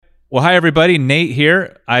Well, hi, everybody. Nate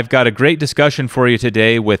here. I've got a great discussion for you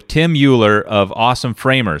today with Tim Euler of Awesome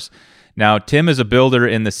Framers. Now, Tim is a builder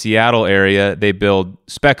in the Seattle area. They build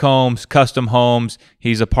spec homes, custom homes.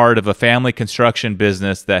 He's a part of a family construction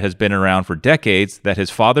business that has been around for decades that his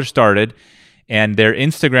father started. And their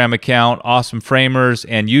Instagram account, Awesome Framers,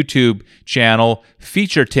 and YouTube channel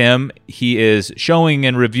feature Tim. He is showing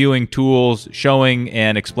and reviewing tools, showing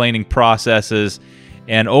and explaining processes,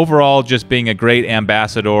 and overall just being a great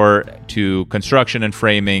ambassador to construction and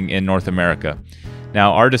framing in North America.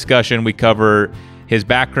 Now, our discussion, we cover his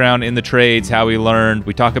background in the trades, how he learned.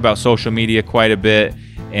 We talk about social media quite a bit,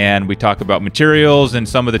 and we talk about materials and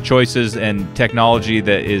some of the choices and technology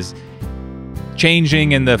that is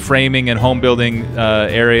changing in the framing and home building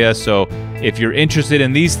area. So if you're interested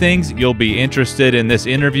in these things, you'll be interested in this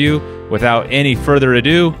interview. Without any further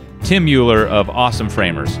ado, Tim Euler of Awesome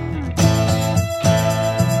Framers.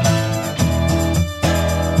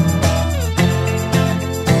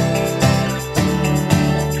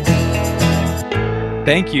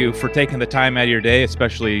 Thank you for taking the time out of your day,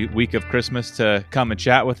 especially week of Christmas, to come and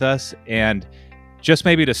chat with us. And just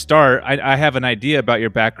maybe to start, I have an idea about your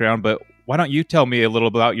background, but why don't you tell me a little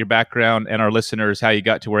about your background and our listeners, how you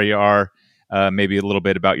got to where you are, maybe a little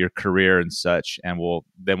bit about your career and such, and we'll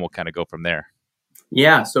kind of go from there.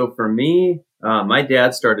 Yeah. So for me, my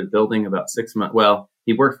dad started building about 6 months. Well,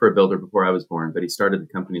 he worked for a builder before I was born, but he started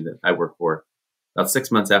the company that I work for about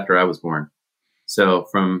 6 months after I was born. So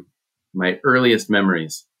from my earliest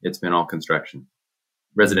memories, it's been all construction,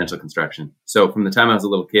 residential construction. So from the time I was a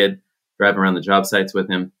little kid, driving around the job sites with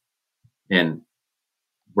him and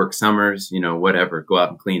work summers, whatever, go out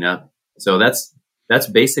and clean up. So that's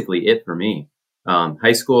basically it for me.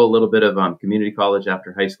 High school, a little bit of community college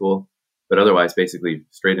after high school, but otherwise basically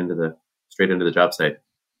straight into the job site.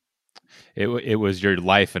 It was your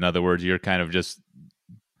life. In other words, you're kind of just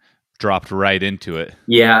dropped right into it.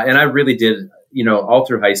 Yeah. And I really did, all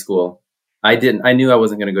through high school. I knew I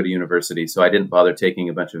wasn't going to go to university, so I didn't bother taking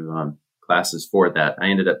a bunch of classes for that. I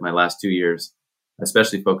ended up my last 2 years,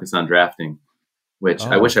 especially focused on drafting, which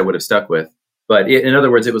I wish I would have stuck with. But in other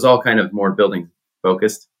words, it was all kind of more building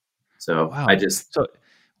focused. So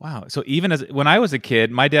wow. So even when I was a kid,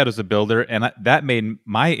 my dad was a builder, and that made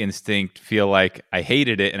my instinct feel like I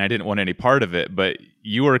hated it and I didn't want any part of it. But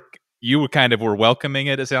you were kind of were welcoming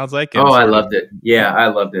it. It sounds like. I loved it. Yeah, I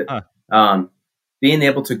loved it. Huh. Being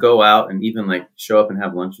able to go out and even like show up and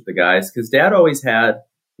have lunch with the guys, because Dad always had,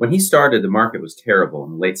 when he started, the market was terrible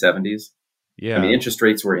in the late 70s. Yeah. I mean, interest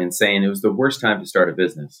rates were insane. It was the worst time to start a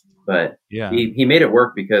business, but he made it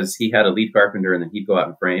work because he had a lead carpenter and then he'd go out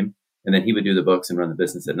and frame, and then he would do the books and run the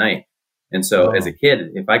business at night. And so as a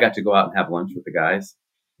kid, if I got to go out and have lunch with the guys,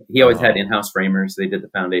 he always had in-house framers. They did the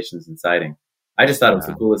foundations and siding. I just thought it was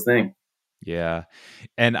the coolest thing. Yeah.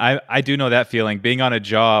 And I do know that feeling, being on a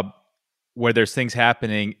job where there's things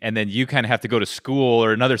happening and then you kind of have to go to school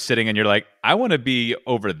or another sitting and you're like, I want to be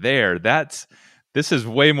over there. This is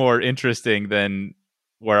way more interesting than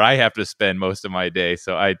where I have to spend most of my day.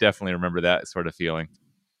 So I definitely remember that sort of feeling.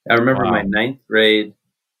 I remember my 9th grade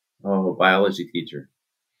biology teacher.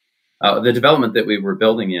 The development that we were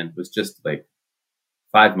building in was just like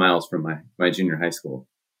 5 miles from my junior high school.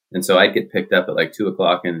 And so I'd get picked up at like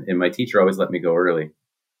 2:00 and my teacher always let me go early.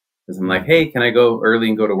 Because I'm like, hey, can I go early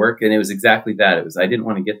and go to work? And it was exactly that. I didn't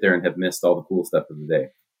want to get there and have missed all the cool stuff of the day.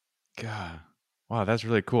 God, wow, that's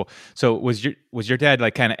really cool. So was your dad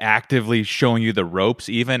like kind of actively showing you the ropes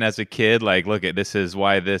even as a kid? Like, look, this is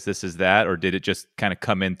why this is that, or did it just kind of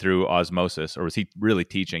come in through osmosis, or was he really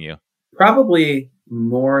teaching you? Probably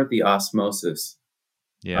more the osmosis.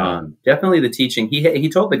 Yeah, definitely the teaching. He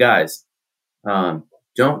told the guys,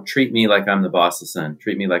 don't treat me like I'm the boss's son.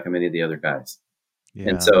 Treat me like I'm any of the other guys. Yeah.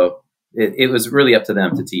 And so it was really up to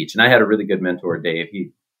them to teach. And I had a really good mentor, Dave.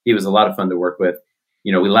 He was a lot of fun to work with.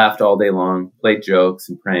 We laughed all day long, played jokes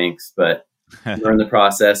and pranks, but learned the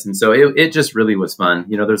process. And so it just really was fun.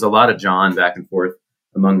 There's a lot of John back and forth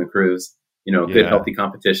among the crews, good, healthy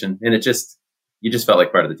competition. And you just felt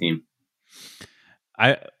like part of the team.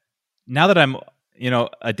 Now that I'm,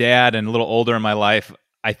 a dad and a little older in my life,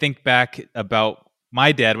 I think back about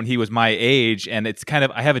my dad when he was my age, and it's kind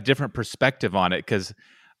of, I have a different perspective on it because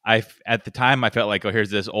at the time I felt like, here's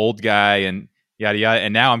this old guy and yada yada,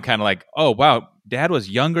 and now I'm kind of like, oh wow, Dad was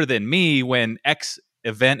younger than me when X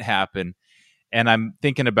event happened. And I'm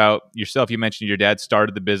thinking about yourself. You mentioned your dad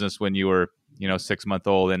started the business when you were 6 months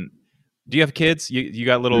old. And do you have kids? You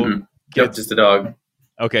got little kids? Yep, just a dog.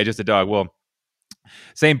 Okay, just a dog. Well,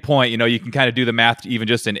 same point. You can kind of do the math even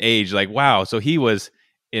just in age. Like, wow, so he was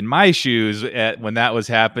in my shoes when that was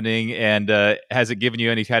happening. And has it given you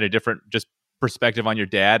any kind of different just perspective on your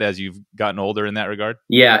dad as you've gotten older in that regard?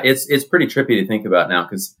 Yeah, it's pretty trippy to think about now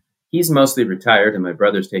because he's mostly retired and my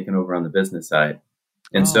brother's taken over on the business side.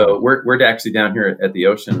 And so Oh, we're actually down here at the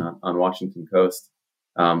ocean on Washington coast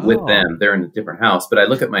with oh, them. They're in a different house. But I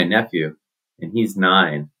look at my nephew and he's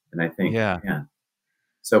 9 and I think, yeah, man.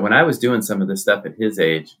 So when I was doing some of this stuff at his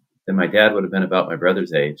age, then my dad would have been about my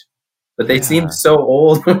brother's age. But they seemed yeah, so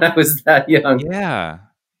old when I was that young. yeah.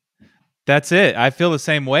 That's it. I feel the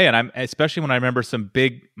same way. And I'm especially when I remember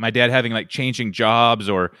my dad having like changing jobs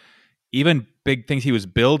or even big things he was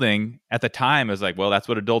building at the time. I was like, well, that's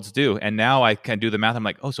what adults do. And now I can do the math. I'm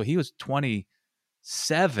like, oh, so he was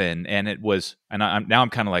 27 and now I'm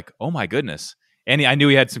kind of like, oh my goodness. And I knew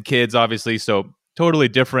he had some kids, obviously. So totally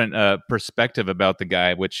different perspective about the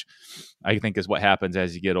guy, which I think is what happens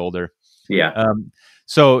as you get older. Yeah.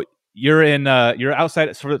 So you're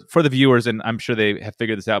outside for the viewers, and I'm sure they have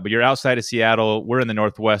figured this out, but you're outside of Seattle. We're in the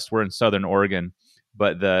Northwest. We're in Southern Oregon,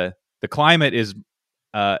 but the climate is,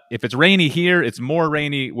 if it's rainy here, it's more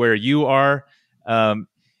rainy where you are. And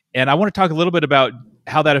I want to talk a little bit about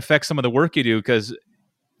how that affects some of the work you do, because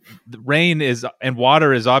the rain and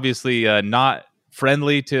water is obviously not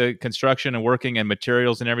friendly to construction and working and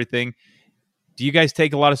materials and everything. Do you guys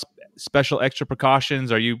take a lot of special extra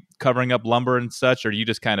precautions? Are you covering up lumber and such, or do you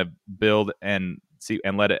just kind of build and see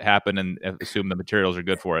and let it happen and assume the materials are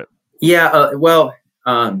good for it? Yeah. A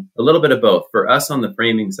little bit of both. For us on the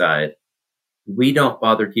framing side, we don't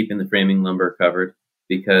bother keeping the framing lumber covered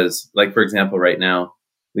because, like, for example, right now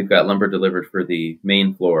we've got lumber delivered for the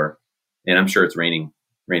main floor, and I'm sure it's raining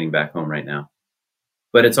back home right now.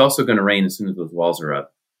 But it's also going to rain as soon as those walls are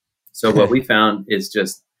up. So what we found is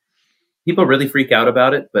just people really freak out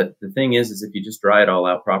about it. But the thing is if you just dry it all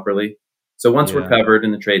out properly. So once we're covered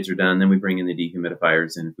and the trades are done, then we bring in the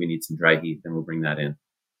dehumidifiers. And if we need some dry heat, then we'll bring that in.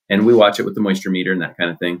 And we watch it with the moisture meter and that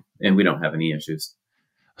kind of thing. And we don't have any issues.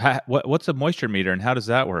 What's a moisture meter and how does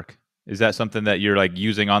that work? Is that something that you're like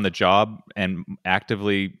using on the job and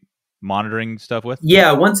actively monitoring stuff with?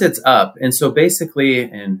 Yeah, once it's up. And so basically,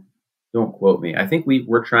 and don't quote me, I think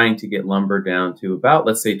we're trying to get lumber down to about,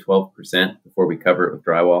 let's say 12% before we cover it with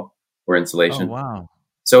drywall or insulation. Oh, wow.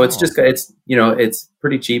 So it's it's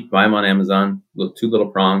pretty cheap. Buy them on Amazon, two little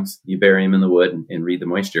prongs. You bury them in the wood and read the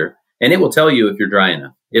moisture. And it will tell you if you're dry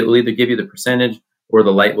enough. It will either give you the percentage or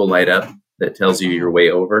the light will light up that tells you you're way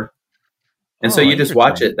over. And so you just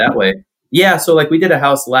watch it that way. Yeah. So like we did a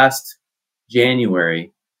house last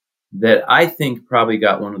January that I think probably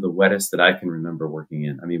got one of the wettest that I can remember working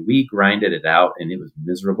in. I mean, we grinded it out and it was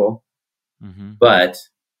miserable. Mm-hmm. But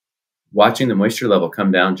watching the moisture level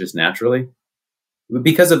come down just naturally,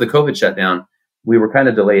 because of the COVID shutdown, we were kind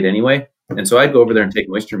of delayed anyway. And so I'd go over there and take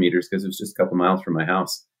moisture meters because it was just a couple miles from my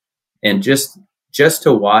house. And just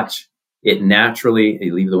to watch it naturally,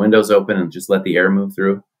 you leave the windows open and just let the air move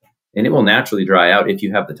through. And it will naturally dry out if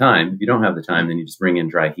you have the time. If you don't have the time, then you just bring in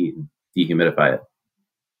dry heat and dehumidify it.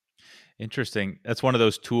 Interesting. That's one of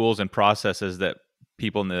those tools and processes that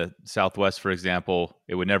people in the Southwest, for example,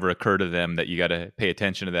 it would never occur to them that you got to pay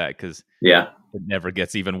attention to that because it never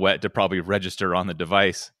gets even wet to probably register on the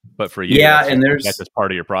device. But for you, that's just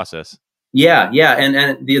part of your process. Yeah.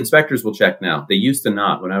 And the inspectors will check now. They used to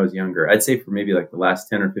not when I was younger. I'd say for maybe like the last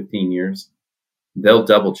 10 or 15 years, they'll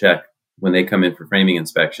double check when they come in for framing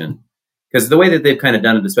inspection. Because the way that they've kind of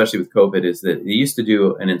done it, especially with COVID, is that they used to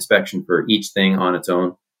do an inspection for each thing on its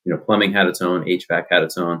own. You know, plumbing had its own, HVAC had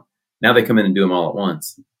its own. Now they come in and do them all at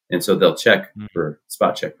once. And so they'll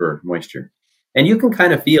spot check for moisture. And you can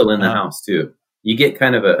kind of feel in the house too. You get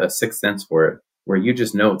kind of a sixth sense for it where you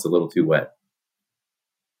just know it's a little too wet.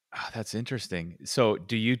 Oh, that's interesting. So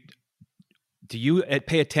do you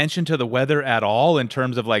pay attention to the weather at all in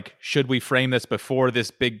terms of like, should we frame this before this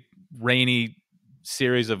big rainy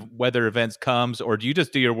series of weather events comes, or do you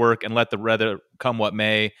just do your work and let the weather come what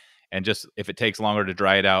may, and just if it takes longer to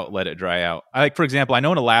dry it out, let it dry out? For example, I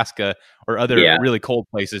know in Alaska or other really cold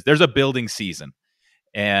places, there's a building season,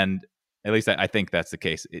 and at least I think that's the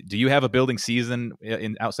case. Do you have a building season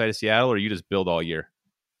outside of Seattle, or you just build all year?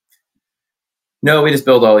 No, we just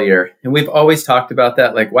build all year. And we've always talked about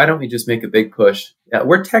that. Like, why don't we just make a big push?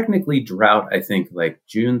 We're technically drought, I think, like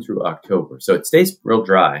June through October. So it stays real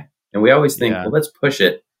dry. And we always think, well, let's push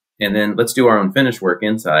it and then let's do our own finish work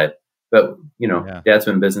inside. But, Dad's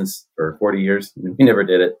been in business for 40 years. We never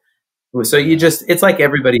did it. So it's like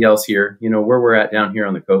everybody else here, where we're at down here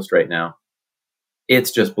on the coast right now.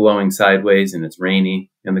 It's just blowing sideways and it's rainy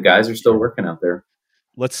and the guys are still working out there.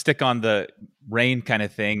 Let's stick on the rain kind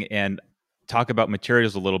of thing and talk about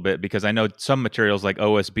materials a little bit, because I know some materials like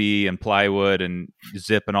OSB and plywood and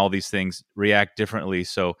zip and all these things react differently.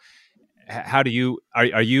 So how do you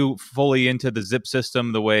are you fully into the zip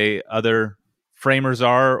system the way other framers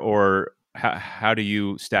are, or how do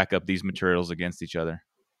you stack up these materials against each other?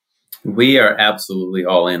 We are absolutely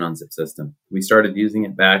all in on Zip System. We started using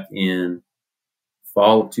it back in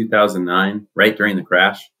fall of 2009, right during the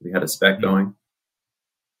crash. We had a spec going.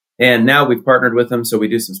 And now we've partnered with them. So we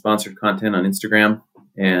do some sponsored content on Instagram.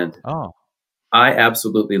 And I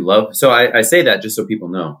absolutely love, so I say that just so people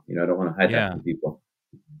know, I don't want to hide that from people.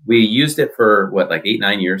 We used it for like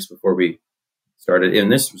 8-9 years before we started.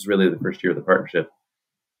 And this was really the first year of the partnership.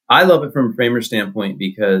 I love it from a framer standpoint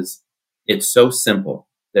because it's so simple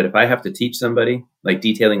that if I have to teach somebody like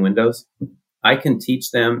detailing windows, I can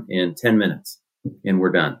teach them in 10 minutes and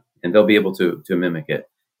we're done. And they'll be able to mimic it.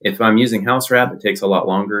 If I'm using house wrap, it takes a lot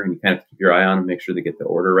longer and you kind of keep your eye on them, make sure they get the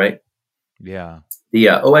order right. Yeah. The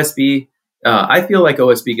OSB, I feel like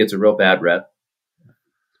OSB gets a real bad rep.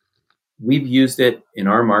 We've used it in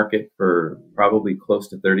our market for probably close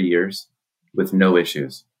to 30 years with no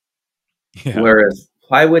issues. Yeah. Whereas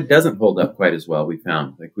plywood doesn't hold up quite as well, we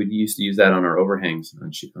found. Like we used to use that on our overhangs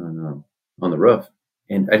on the roof.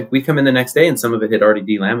 And we come in the next day and some of it had already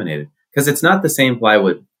delaminated because it's not the same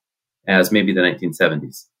plywood as maybe the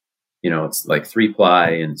 1970s. It's like 3-ply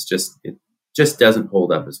and it just doesn't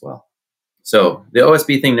hold up as well. So the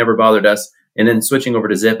OSB thing never bothered us. And then switching over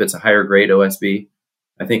to Zip, it's a higher grade OSB.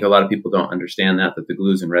 I think a lot of people don't understand that the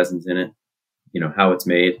glues and resins in it, how it's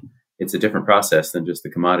made. It's a different process than just the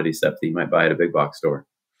commodity stuff that you might buy at a big box store.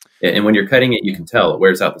 And when you're cutting it, you can tell it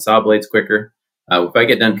wears out the saw blades quicker. If I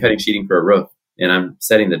get done cutting sheeting for a roof and I'm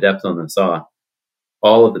setting the depth on the saw,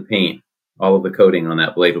 all of the paint, all of the coating on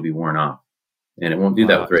that blade will be worn off. And it won't do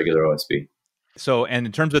that with regular OSB. So, and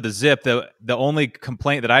in terms of the Zip, the only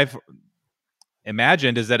complaint that I've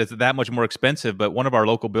imagined is that it's that much more expensive. But one of our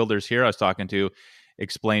local builders here I was talking to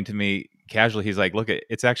explained to me casually, he's like, look,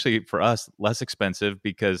 it's actually for us less expensive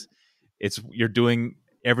because you're doing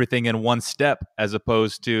everything in one step as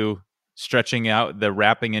opposed to stretching out the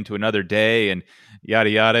wrapping into another day and yada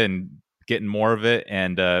yada and getting more of it.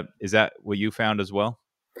 And is that what you found as well?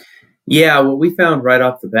 Yeah, what we found right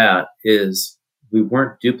off the bat is we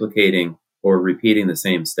weren't duplicating or repeating the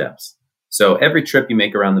same steps. So every trip you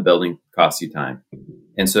make around the building costs you time.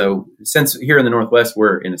 And so since here in the Northwest,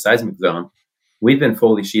 we're in a seismic zone, we've been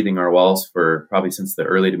fully sheathing our walls for probably since the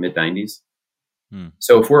early to mid 90s.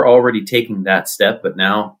 So if we're already taking that step, but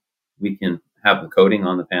now we can have the coating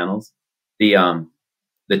on the panels, the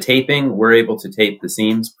taping, we're able to tape the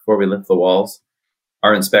seams before we lift the walls.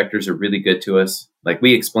 Our inspectors are really good to us. Like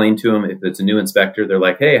we explain to them, if it's a new inspector, they're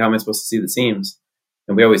like, hey, how am I supposed to see the seams?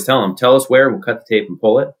 And we always tell them, tell us where, we'll cut the tape and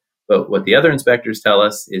pull it. But what the other inspectors tell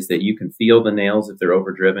us is that you can feel the nails if they're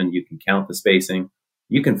overdriven. You can count the spacing.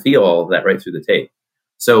 You can feel all of that right through the tape.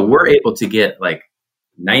 So we're able to get like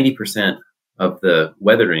 90% of the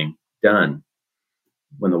weathering done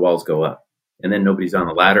when the walls go up. And then nobody's on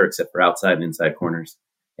the ladder except for outside and inside corners.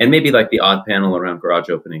 And maybe like the odd panel around garage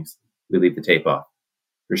openings, we leave the tape off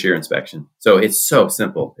for shear inspection. So it's so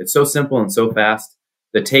simple. It's so simple and so fast.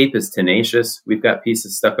 The tape is tenacious. We've got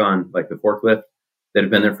pieces stuck on like the forklift that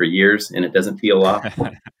have been there for years and it doesn't peel off.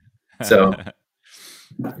 So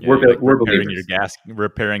we're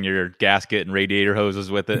repairing your gasket and radiator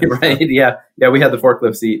hoses with it. Right. Yeah. We had the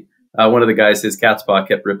forklift seat. One of the guys, his cat's paw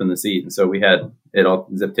kept ripping the seat. And so we had it all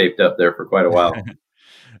zip taped up there for quite a while.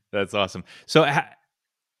 That's awesome. So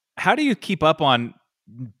how do you keep up on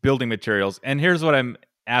building materials? And here's what I'm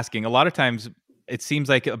asking. A lot of times it seems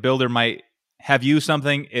like a builder might have used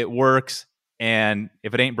something, it works, and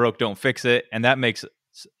if it ain't broke, don't fix it. And that makes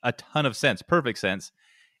a ton of sense, perfect sense.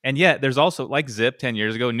 And yet there's also, like Zip 10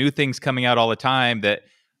 years ago, new things coming out all the time that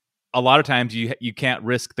a lot of times you can't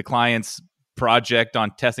risk the client's project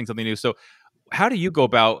on testing something new. So how do you go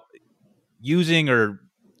about using or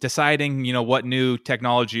deciding, what new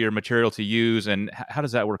technology or material to use, and how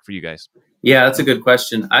does that work for you guys? Yeah, that's a good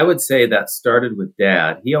question. I would say that started with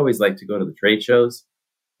Dad. He always liked to go to the trade shows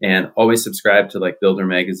and always subscribe to like Builder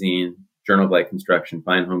Magazine, Journal of Light Construction,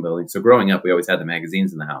 Fine Home Building. So growing up, we always had the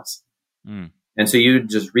magazines in the house. And so you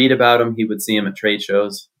just read about them. He would see them at trade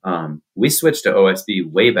shows. We switched to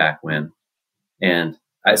OSB way back when. And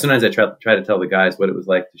sometimes I try to tell the guys what it was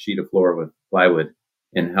like to sheet a floor with plywood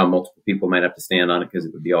and how multiple people might have to stand on it because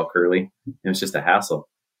it would be all curly. It was just a hassle.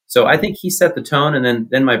 So I think he set the tone. And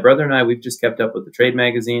then my brother and I, we've just kept up with the trade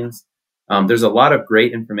magazines. There's a lot of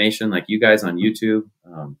great information like you guys on YouTube.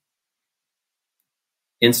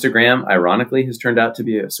 Instagram, ironically, has turned out to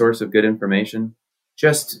be a source of good information.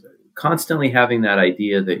 Just constantly having that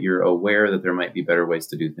idea that you're aware that there might be better ways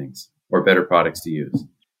to do things or better products to use.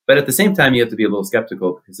 But at the same time, you have to be a little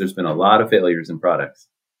skeptical because there's been a lot of failures in products.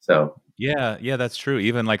 So Yeah, yeah, that's true.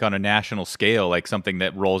 Even like on a national scale, like something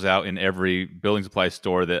that rolls out in every building supply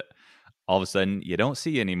store that all of a sudden you don't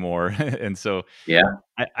see anymore. And so Yeah.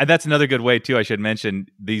 that's another good way too. I should mention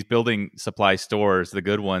these building supply stores, the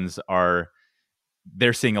good ones are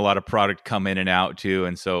they're seeing a lot of product come in and out too.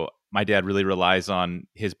 And so my dad really relies on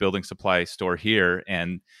his building supply store here,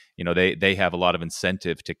 and they have a lot of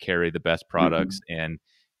incentive to carry the best products Hmm. and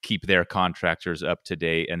keep their contractors up to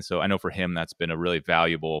date. And so I know for him that's been a really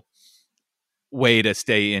valuable way to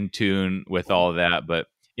stay in tune with all of that. But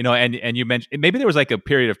and you mentioned maybe there was like a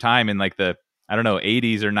period of time in like the, I don't know,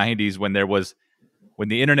 80s or 90s when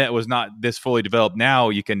the internet was not this fully developed. Now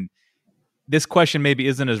you can, this question maybe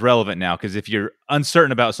isn't as relevant now, because if you're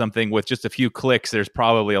uncertain about something with just a few clicks, there's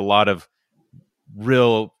probably a lot of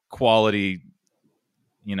real quality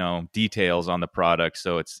details on the product.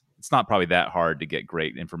 So it's not probably that hard to get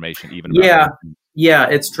great information even about Yeah. new. Yeah,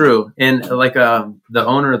 it's true. And like the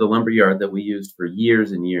owner of the lumber yard that we used for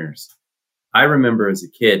years and years, I remember as a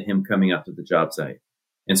kid him coming up to the job site.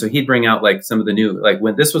 And so he'd bring out like some of the new, like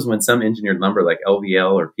when some engineered lumber like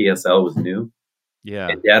LVL or PSL was new, Yeah.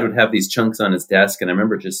 and dad would have these chunks on his desk. And I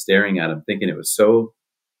remember just staring at him thinking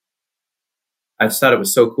I just thought it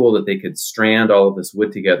was so cool that they could strand all of this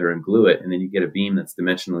wood together and glue it. And then you get a beam that's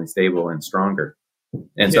dimensionally stable and stronger.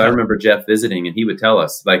 And so I Yeah. remember Jeff visiting, and he would tell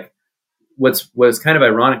us like, was kind of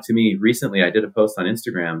ironic to me recently, I did a post on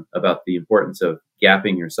Instagram about the importance of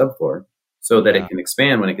gapping your subfloor so that Yeah. it can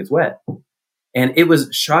expand when it gets wet. And it was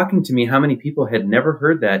shocking to me how many people had never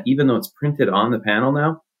heard that, even though it's printed on the panel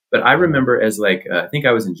now. But I remember as like, I think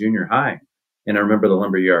I was in junior high, and I remember the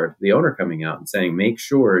lumber yard, the owner coming out and saying, make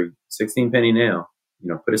sure 16 penny nail,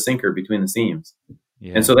 put a sinker between the seams. And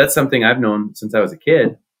Yeah. so that's something I've known since I was a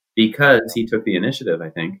kid, because he took the initiative, I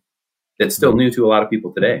think, that's still new to a lot of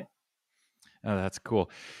people today. Oh, that's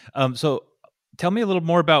cool. So tell me a little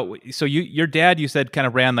more about, so your dad, you said, kind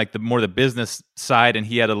of ran like the business side, and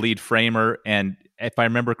he had a lead framer. And if I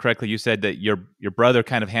remember correctly, you said that your brother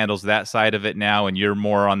kind of handles that side of it now, and you're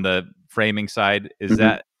more on the framing side. Is Hmm.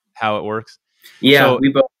 that how it works? Yeah, So we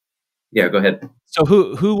both. Yeah, go ahead. so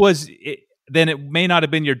who was it? Then it may not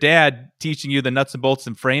have been your dad teaching you the nuts and bolts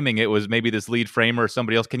and framing. It was maybe this lead framer or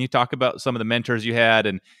somebody else. Can you talk about some of the mentors you had,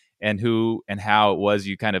 and who and how it was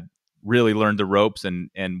you kind of really learned the ropes, and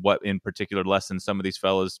what in particular lessons some of these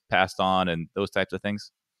fellows passed on and those types of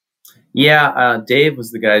things? Yeah, Dave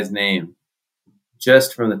was the guy's name.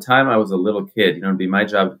 Just from the time I was a little kid, it'd be my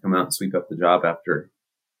job to come out and sweep up the job after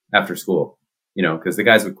school. Because the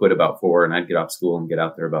guys would quit about 4, and I'd get off school and get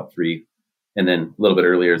out there about 3, and then a little bit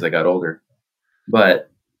earlier as I got older. But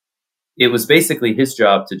it was basically his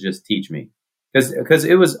job to just teach me,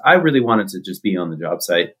 because I really wanted to just be on the job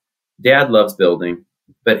site. Dad loves building,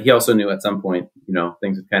 but he also knew at some point,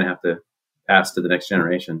 things would kind of have to pass to the next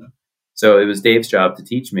generation. So it was Dave's job to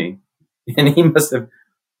teach me, and I must have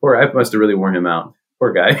really worn him out.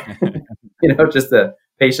 Poor guy. Just the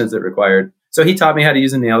patience it required. So he taught me how to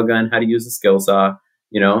use a nail gun, how to use a skill saw,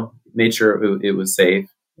 made sure it was safe,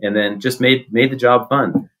 and then just made the job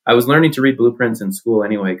fun. I was learning to read blueprints in school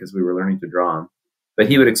anyway, because we were learning to draw them. But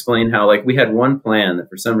he would explain how, like, we had one plan that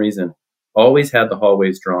for some reason always had the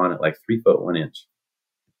hallways drawn at like 3 foot 1 inch.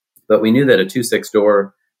 But we knew that a 2.6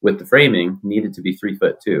 door with the framing needed to be 3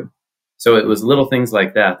 foot 2. So it was little things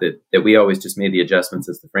like that we always just made the adjustments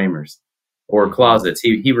as the framers. Or closets.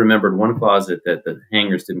 He remembered one closet that the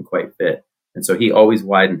hangers didn't quite fit. And so he always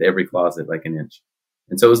widened every closet like an inch.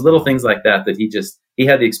 And so it was little things like that he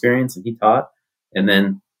had the experience and he taught. And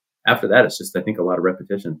then after that, it's just, I think, a lot of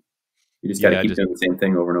repetition. You just got to keep doing the same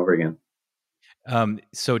thing over and over again.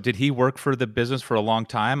 So did he work for the business for a long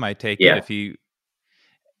time? I take it Yeah. if he,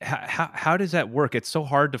 how does that work? It's so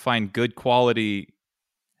hard to find good quality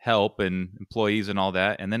help and employees and all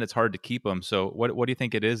that, and then it's hard to keep them. So what do you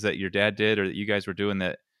think it is that your dad did or that you guys were doing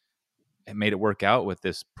that made it work out with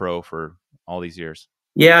this pro for all these years?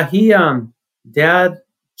 Yeah, Dad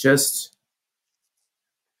just,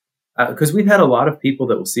 because we've had a lot of people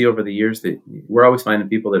that we'll see over the years that we're always finding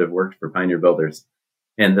people that have worked for Pioneer Builders,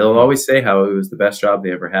 and they'll always say how it was the best job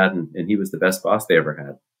they ever had, and he was the best boss they ever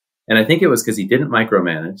had. And I think it was because he didn't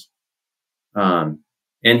micromanage, and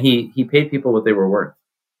he paid people what they were worth.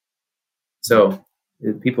 So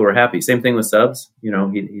people were happy. Same thing with subs.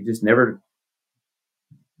 He just never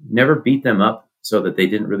beat them up so that they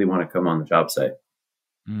didn't really want to come on the job site.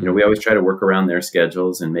 We always try to work around their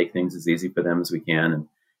schedules and make things as easy for them as we can. And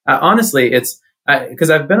honestly, it's because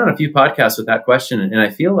I've been on a few podcasts with that question, and I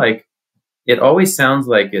feel like it always sounds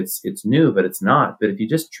like it's new, but it's not. But if you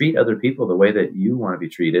just treat other people the way that you want to be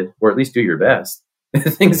treated, or at least do your best,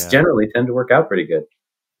 things generally tend to work out pretty good.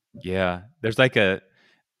 Yeah, there's like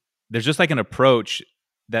there's just like an approach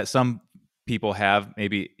that some people have,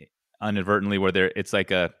 maybe inadvertently, where it's like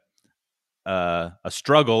a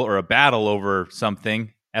struggle or a battle over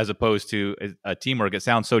something, as opposed to a teamwork. It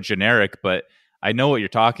sounds so generic, but I know what you're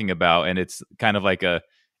talking about, and it's kind of like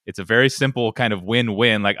it's a very simple kind of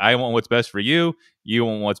win-win. Like, I want what's best for you, you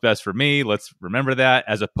want what's best for me. Let's remember that,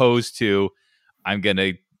 as opposed to, I'm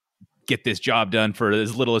gonna get this job done for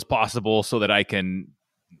as little as possible so that I can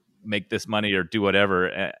make this money or do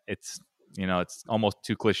whatever. It's it's almost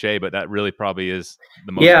too cliche, but that really probably is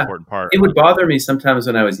the most important part. It would bother me sometimes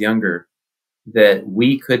when I was younger that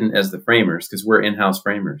we couldn't, as the framers, because we're in-house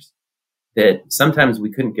framers, that sometimes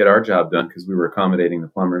we couldn't get our job done because we were accommodating the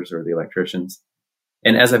plumbers or the electricians.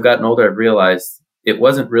 And as I've gotten older, I've realized it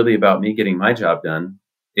wasn't really about me getting my job done.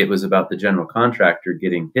 It was about the general contractor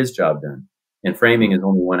getting his job done. And framing is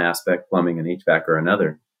only one aspect, plumbing and HVAC are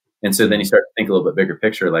another. And so then you start to think a little bit bigger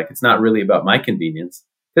picture, like it's not really about my convenience.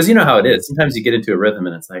 Because you know how it is. Sometimes you get into a rhythm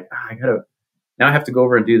and it's like, now I have to go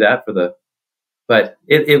over and do that but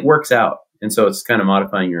it works out. And so it's kind of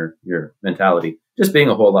modifying your mentality, just being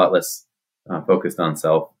a whole lot less focused on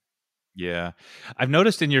self. Yeah. I've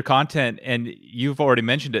noticed in your content, and you've already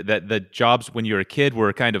mentioned it, that the jobs when you were a kid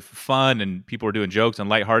were kind of fun and people were doing jokes and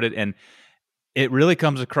lighthearted. And it really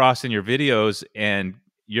comes across in your videos and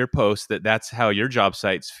your posts that that's how your job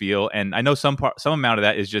sites feel. And I know some amount of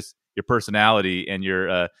that is just your personality, and you're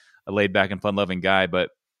a laid back and fun loving guy. But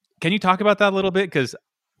can you talk about that a little bit? Because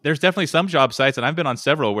there's definitely some job sites, and I've been on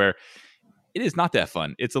several, where it is not that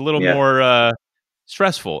fun. It's a little more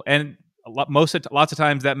stressful, and lots of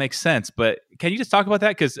times that makes sense. But can you just talk about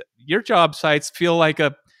that? Because your job sites feel like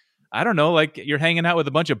like you're hanging out with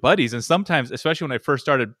a bunch of buddies. And sometimes, especially when I first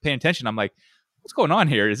started paying attention, I'm like, what's going on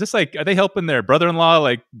here? Is this like, are they helping their brother-in-law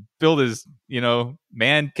like build his,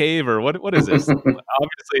 man cave, or what is this? Obviously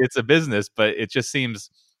it's a business, but it just seems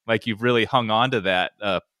like you've really hung on to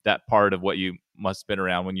that part of what you must have been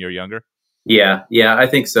around when you were younger. Yeah, I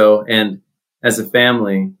think so. And as a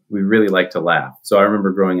family, we really like to laugh. So I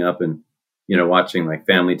remember growing up and, watching like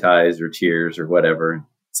Family Ties or Cheers or whatever,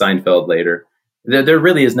 Seinfeld later. There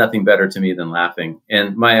really is nothing better to me than laughing.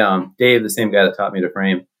 And my Dave, the same guy that taught me to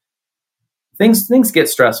frame, things get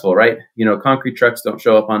stressful, right? Concrete trucks don't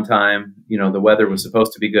show up on time. The weather was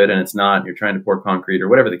supposed to be good and it's not. And you're trying to pour concrete or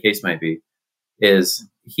whatever the case might be.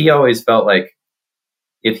 He always felt like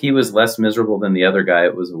if he was less miserable than the other guy,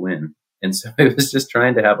 it was a win. And so it was just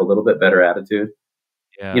trying to have a little bit better attitude.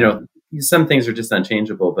 Yeah. Some things are just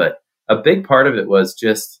unchangeable, but a big part of it was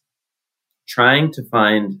just trying to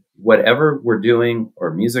find whatever we're doing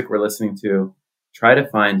or music we're listening to, try to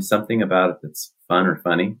find something about it that's fun or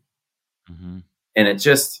funny. Mm-hmm. And it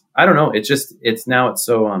just, I don't know, it's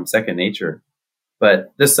so second nature.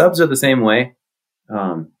 But the subs are the same way.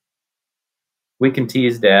 We can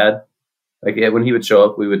tease Dad. Like when he would show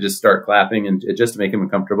up, we would just start clapping and just to make him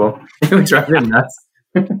uncomfortable. It would drive him nuts.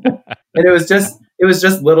 And it was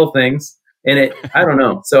just little things. And I don't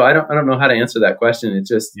know. So I don't know how to answer that question. It's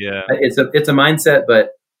just, it's a mindset,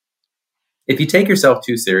 but if you take yourself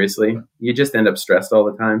too seriously, you just end up stressed all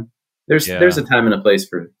the time. There's a time and a place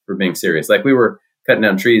for being serious. Like we were cutting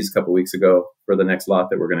down trees a couple weeks ago for the next lot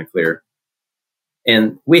that we're going to clear.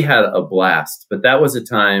 And we had a blast, but that was a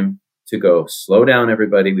time to go slow down,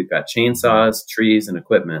 everybody. We've got chainsaws, trees, and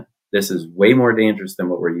equipment. This is way more dangerous than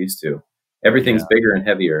what we're used to. Everything's bigger and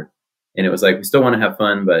heavier. And it was like, we still want to have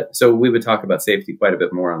fun, but so we would talk about safety quite a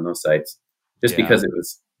bit more on those sites just because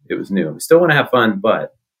it was new. We still want to have fun,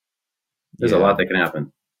 but there's a lot that can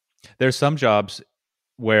happen. There's some jobs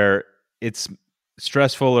where it's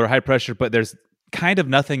stressful or high pressure, but there's kind of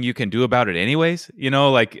nothing you can do about it anyways.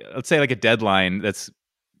 Like let's say like a deadline that's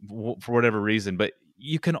for whatever reason, but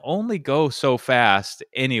you can only go so fast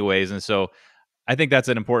anyways. And so I think that's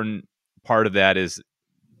an important part of that is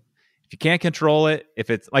if you can't control it, if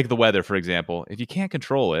it's like the weather, for example, if you can't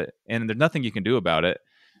control it and there's nothing you can do about it,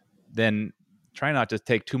 then try not to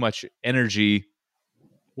take too much energy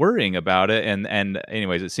worrying about it. And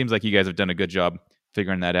anyways, it seems like you guys have done a good job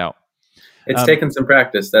figuring that out. It's taken some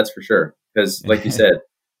practice, that's for sure. Because like you said,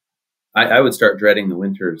 I would start dreading the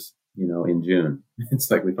winters, in June.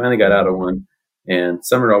 It's like we finally got out of one, and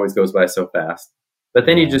summer always goes by so fast. But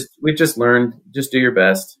then we've just learned, just do your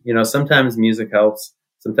best. Sometimes music helps,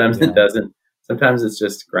 sometimes it doesn't. Sometimes it's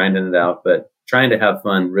just grinding it out. But trying to have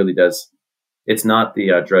fun really does. It's not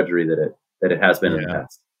the drudgery that it has been in the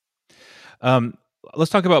past.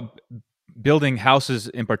 Let's talk about building houses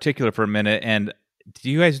in particular for a minute. And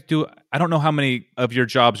do you guys I don't know how many of your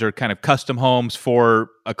jobs are kind of custom homes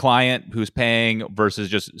for a client who's paying versus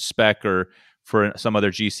just spec or for some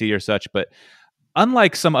other GC or such, but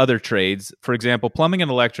unlike some other trades, for example, plumbing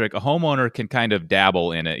and electric, a homeowner can kind of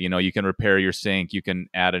dabble in it. You can repair your sink, you can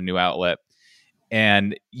add a new outlet.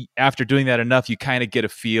 And after doing that enough, you kind of get a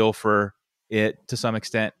feel for it to some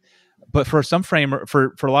extent. But for some for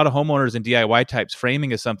a lot of homeowners and DIY types,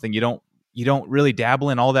 framing is something you don't really dabble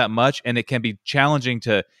in all that much, and it can be challenging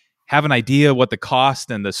to have an idea what the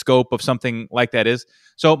cost and the scope of something like that is.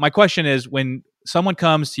 So my question is, when someone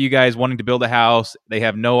comes to you guys wanting to build a house, they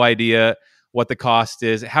have no idea what the cost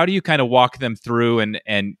is. How do you kind of walk them through,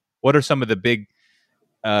 and what are some of the big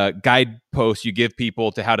guideposts you give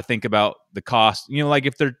people to how to think about the cost? Like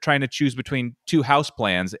if they're trying to choose between two house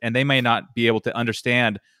plans and they may not be able to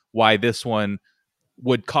understand why this one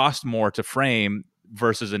would cost more to frame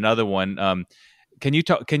versus another one. Can you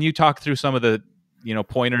talk through some of the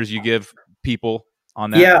pointers you give people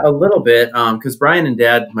on that? Yeah, a little bit. Because Brian and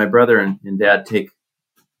Dad, my brother and Dad,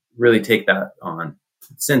 really take that on.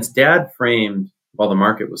 Since Dad framed while the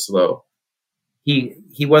market was slow, he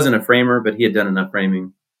wasn't a framer, but he had done enough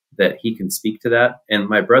framing that he can speak to that. And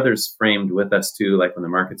my brother's framed with us too, like when the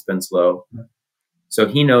market's been slow. So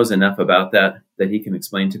he knows enough about that he can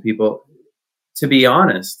explain to people. To be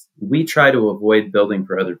honest, we try to avoid building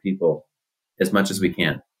for other people as much as we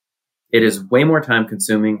can. It is way more time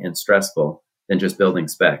consuming and stressful than just building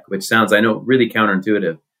spec, which sounds, I know, really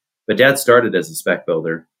counterintuitive, but Dad started as a spec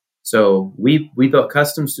builder. So we built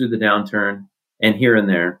customs through the downturn and here and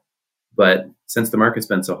there. But since the market's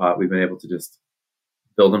been so hot, we've been able to just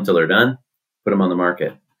build them till they're done, put them on the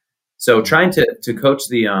market. So trying to coach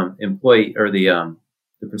the employee or the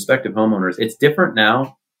prospective homeowners, it's different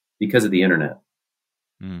now because of the internet.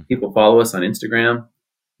 People follow us on Instagram.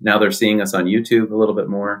 Now they're seeing us on YouTube a little bit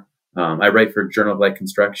more. I write for Journal of Light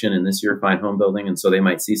Construction and This Year Fine Home Building, and so they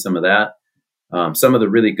might see some of that. Some of the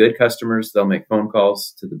really good customers, they'll make phone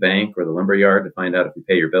calls to the bank or the lumberyard to find out if you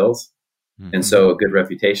pay your bills. And so a good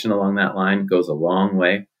reputation along that line goes a long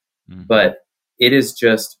way. But it is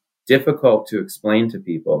just difficult to explain to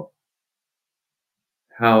people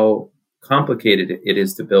how complicated it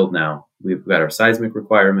is to build now. We've got our seismic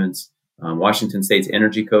requirements. Washington State's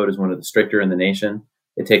energy code is one of the stricter in the nation.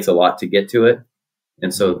 It takes a lot to get to it.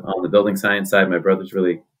 And so on the building science side, my brother's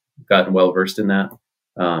really gotten well versed in that.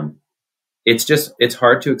 It's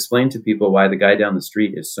hard to explain to people why the guy down the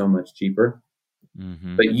street is so much cheaper.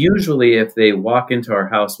 But usually if they walk into our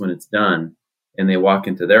house when it's done and they walk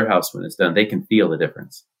into their house when it's done, they can feel the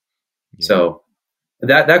difference. Yeah. So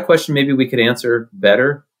that question, maybe we could answer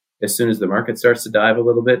better as soon as the market starts to dive a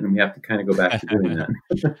little bit, and we have to kind of go back to doing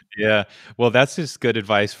that. Yeah. Well, that's just good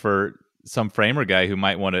advice for some framer guy who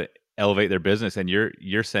might want to elevate their business. And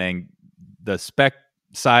you're saying the spec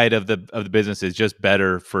side of the business is just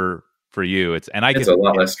better for you. It's a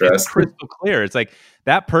lot less stress. It's crystal clear. It's like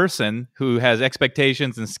that person who has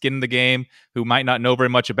expectations and skin in the game, who might not know very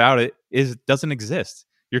much about it, doesn't exist.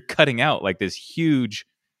 You're cutting out like this huge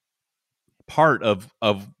part of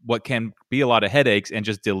what can be a lot of headaches and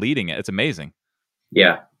just deleting it. It's amazing.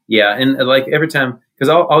 Yeah. And like every time, because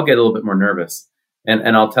I'll get a little bit more nervous,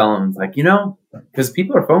 and I'll tell them, like, because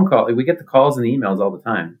people are phone call. We get the calls and the emails all the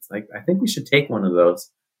time. It's like, I think we should take one of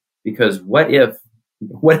those, because what if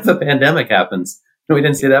a pandemic happens? We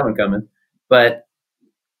didn't see that one coming, but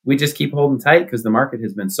we just keep holding tight because the market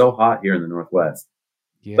has been so hot here in the Northwest.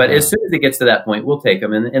 Yeah. But as soon as it gets to that point, we'll take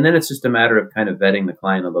them. And then it's just a matter of kind of vetting the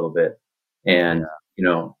client a little bit. And,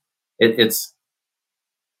 it's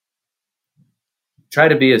try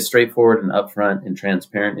to be as straightforward and upfront and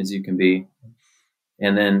transparent as you can be.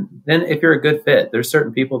 And then if you're a good fit, there's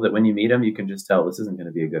certain people that when you meet them, you can just tell this isn't going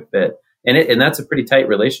to be a good fit. And that's a pretty tight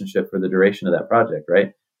relationship for the duration of that project,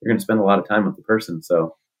 right? You're going to spend a lot of time with the person.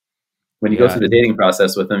 So when you go through the dating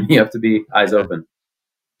process with them, you have to be eyes open.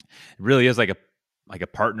 It really is like a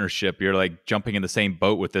partnership. You're like jumping in the same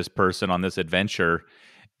boat with this person on this adventure.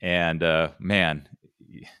 And man,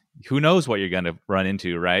 who knows what you're going to run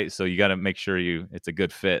into, right? So you got to make sure it's a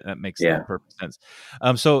good fit. That makes perfect sense.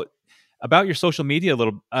 So about your social media a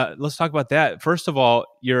little, let's talk about that. First of all,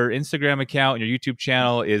 your Instagram account and your YouTube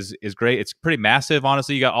channel is great. It's pretty massive,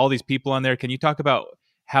 honestly. You got all these people on there. Can you talk about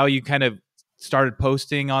how you kind of started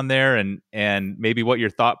posting on there, and maybe what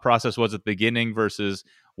your thought process was at the beginning versus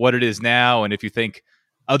what it is now, and if you think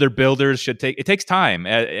other builders should it takes time,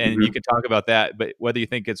 and you can talk about that, but whether you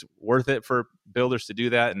think it's worth it for builders to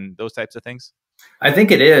do that and those types of things? I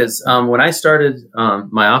think it is. When I started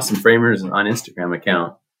my Awesome Framers on Instagram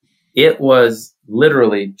account, it was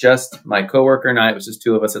literally just my coworker and I. It was just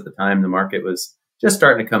two of us at the time. The market was just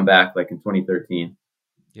starting to come back, like in 2013.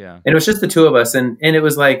 Yeah. And it was just the two of us. And it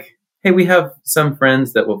was like, hey, we have some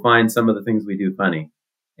friends that will find some of the things we do funny.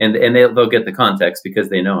 and they'll get the context because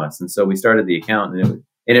they know us. And so we started the account, and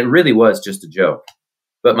it really was just a joke.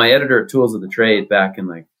 But my editor at Tools of the Trade back in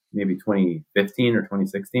like maybe 2015 or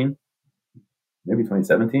 2016, maybe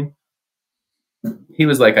 2017, he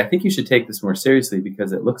was like, I think you should take this more seriously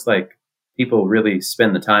because it looks like people really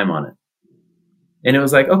spend the time on it. And it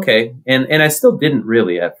was like, okay. And I still didn't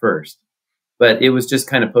really at first, but it was just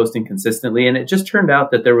kind of posting consistently. And it just turned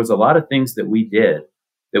out that there was a lot of things that we did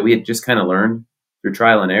that we had just kind of learned through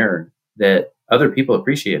trial and error that other people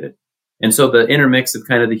appreciated. And so the intermix of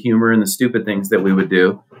kind of the humor and the stupid things that we would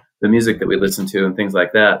do, the music that we listened to and things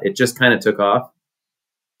like that, it just kind of took off.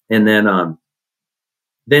 And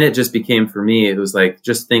then it just became, for me, it was like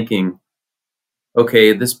just thinking,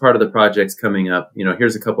 okay, this part of the project's coming up. You know,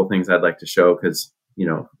 here's a couple things I'd like to show because, you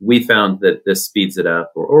know, we found that this speeds it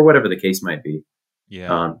up or whatever the case might be.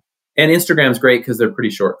 Yeah. And Instagram's great because they're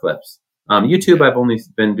pretty short clips. YouTube, I've only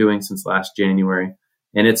been doing since last January,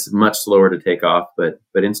 and it's much slower to take off. But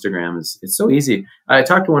Instagram it's so easy. I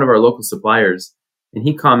talked to one of our local suppliers, and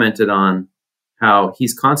he commented on how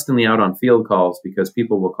he's constantly out on field calls because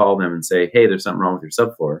people will call them and say, hey, there's something wrong with your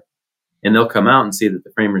subfloor. And they'll come out and see that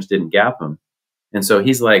the framers didn't gap them. And so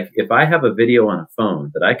he's like, if I have a video on a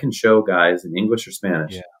phone that I can show guys in English or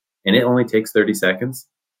Spanish, and it only takes 30 seconds,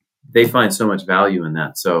 they find so much value in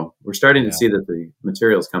that. So we're starting to see that the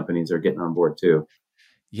materials companies are getting on board too.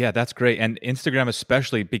 Yeah, that's great. And Instagram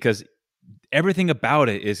especially, because everything about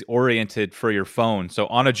it is oriented for your phone. So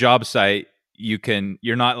on a job site,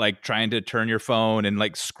 you're not like trying to turn your phone and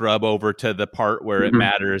like scrub over to the part where it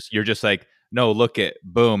matters. You're just like, no, look at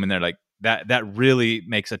boom. And they're like, that really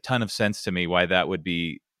makes a ton of sense to me why that would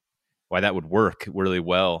work really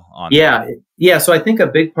well on. Yeah. So I think a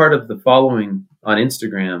big part of the following on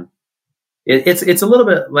Instagram, it's a little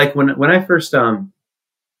bit like when I first, I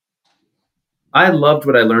loved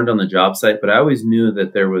what I learned on the job site, but I always knew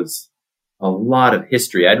that there was a lot of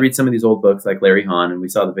history. I'd read some of these old books like Larry Hahn, and we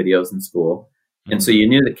saw the videos in school. And so you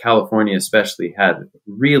knew that California especially had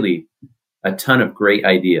really a ton of great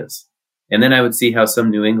ideas. And then I would see how some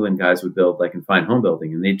New England guys would build like in fine home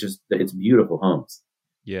building, and it's beautiful homes.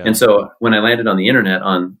 Yeah. And so when I landed on the internet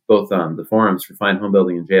on both the forums for Fine Home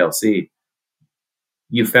Building and JLC,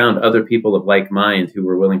 you found other people of like mind who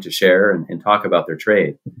were willing to share and talk about their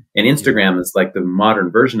trade. And Instagram is like the modern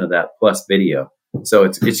version of that plus video. So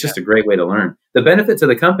it's just a great way to learn. The benefit to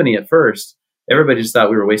the company at first, everybody just thought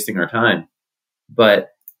we were wasting our time.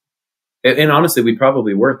 And honestly, we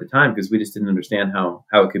probably were at the time because we just didn't understand how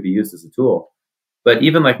it could be used as a tool. But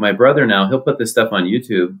even like my brother now, he'll put this stuff on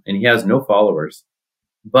YouTube and he has no followers.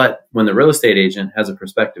 But when the real estate agent has a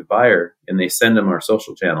prospective buyer and they send them our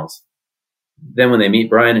social channels, then when they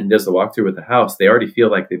meet Brian and he does the walkthrough with the house, they already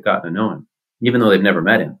feel like they've gotten to know him, even though they've never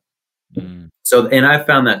met him. So, and I've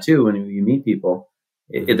found that too, when you meet people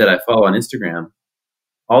that I follow on Instagram,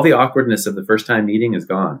 all the awkwardness of the first time meeting is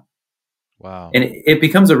gone. Wow. And it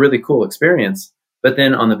becomes a really cool experience. But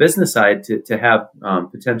then on the business side, to have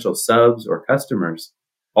potential subs or customers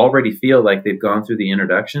already feel like they've gone through the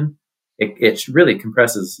introduction, it really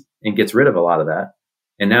compresses and gets rid of a lot of that.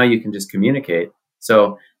 And now you can just communicate.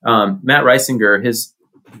 So Matt Reisinger,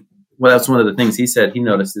 that's one of the things he said he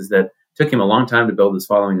noticed is that it took him a long time to build his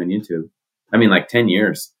following on YouTube. I mean, like 10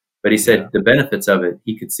 years. But he said the benefits of it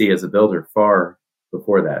he could see as a builder far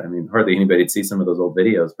before that. I mean, hardly anybody'd see some of those old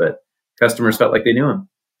videos, but customers felt like they knew him.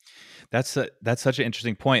 That's such an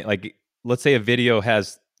interesting point. Like, let's say a video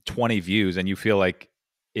has 20 views and you feel like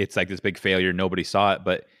it's like this big failure, nobody saw it.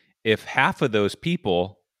 But if half of those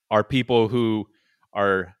people are people who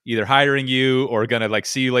are either hiring you or going to like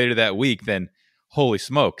see you later that week, then holy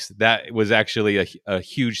smokes, that was actually a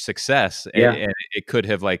huge success. And it could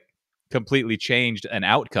have like completely changed an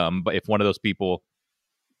outcome. But if one of those people,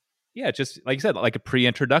 just like you said, like a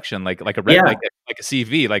pre-introduction, like a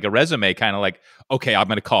CV, like a resume, kind of like, okay, I'm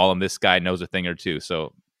going to call him. This guy knows a thing or two.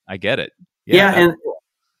 So I get it. And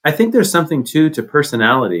I think there's something too to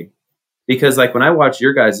personality, because like when I watched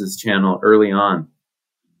your guys' channel early on,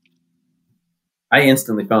 I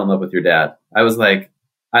instantly fell in love with your dad. I was like,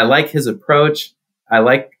 I like his approach. I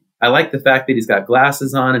like the fact that he's got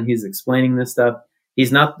glasses on and he's explaining this stuff.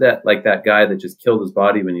 He's not that guy that just killed his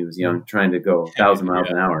body when he was young, trying to go 1,000 miles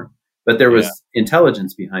an hour. But there was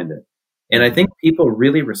intelligence behind it. And I think people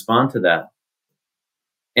really respond to that.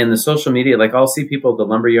 And the social media, like I'll see people at the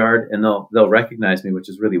lumberyard and they'll recognize me, which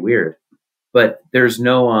is really weird. But there's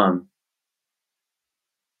no,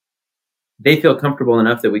 they feel comfortable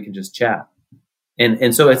enough that we can just chat.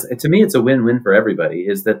 And so to me, it's a win-win for everybody,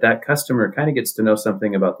 is that customer kind of gets to know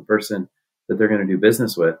something about the person that they're going to do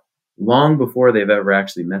business with long before they've ever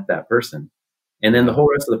actually met that person. And then the whole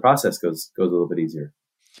rest of the process goes a little bit easier.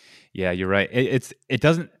 Yeah, you're right. It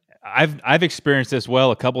doesn't. I've experienced this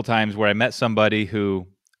a couple times where I met somebody who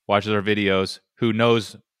watches our videos who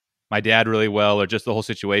knows my dad really well or just the whole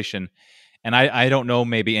situation, and I don't know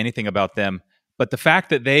maybe anything about them, but the fact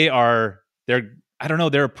that they're I don't know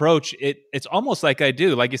their approach. It's almost like I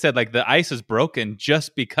do, like you said, like the ice is broken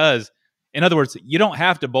just because. In other words, you don't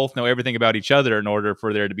have to both know everything about each other in order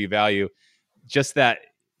for there to be value. Just that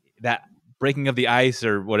breaking of the ice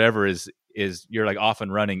or whatever is you're like off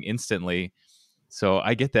and running instantly. So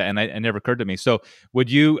I get that, and it never occurred to me. So would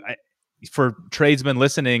you, for tradesmen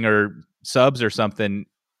listening or subs or something,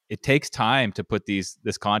 it takes time to put this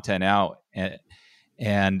content out,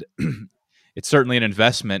 and it's certainly an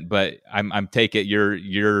investment. But I'm take it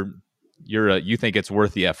you think it's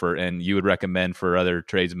worth the effort, and you would recommend for other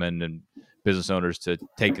tradesmen and business owners to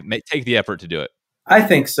take the effort to do it. I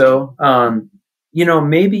think so.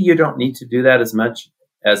 Maybe you don't need to do that as much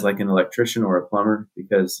as like an electrician or a plumber,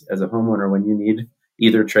 because as a homeowner, when you need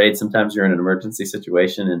either trade, sometimes you're in an emergency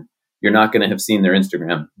situation and you're not going to have seen their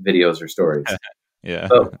Instagram videos or stories. Yeah.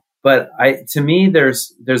 But to me,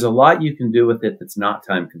 there's a lot you can do with it that's not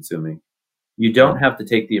time consuming. You don't have to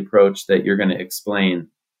take the approach that you're going to explain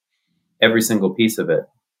every single piece of it.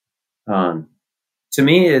 To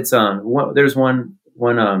me, it's there's one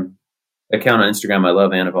account on Instagram I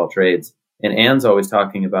love, Ann of All Trades, and Ann's always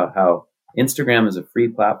talking about how Instagram is a free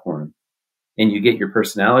platform, and you get your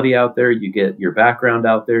personality out there, you get your background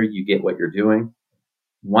out there, you get what you're doing.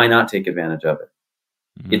 Why not take advantage of it?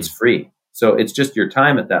 Mm-hmm. It's free. So it's just your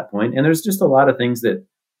time at that point. And there's just a lot of things that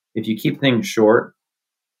if you keep things short,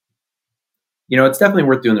 it's definitely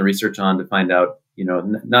worth doing the research on to find out,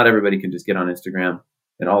 not everybody can just get on Instagram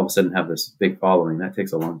and all of a sudden have this big following. That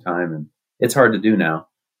takes a long time, and it's hard to do now.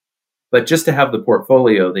 But just to have the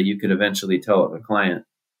portfolio that you could eventually tell a client,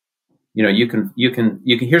 you can,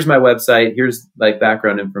 here's my website, here's like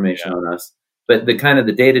background information on us. But the kind of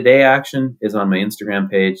the day-to-day action is on my Instagram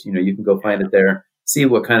page. You can go find it there, see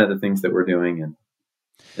what kind of the things that we're doing. And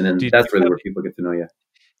then that's really where people get to know you.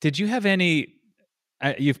 Did you have any,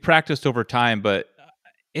 you've practiced over time, but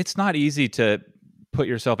it's not easy to put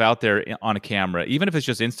yourself out there on a camera, even if it's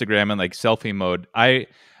just Instagram and like selfie mode.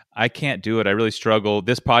 I can't do it. I really struggle.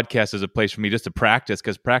 This podcast is a place for me just to practice,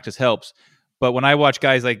 because practice helps. But when I watch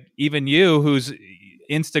guys like even you, whose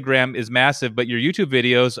Instagram is massive, but your YouTube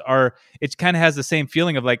videos it kind of has the same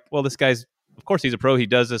feeling of like, well, this guy's, of course he's a pro. He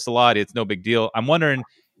does this a lot. It's no big deal. I'm wondering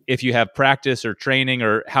if you have practice or training,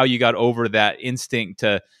 or how you got over that instinct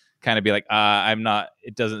to kind of be like,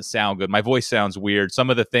 it doesn't sound good. My voice sounds weird. Some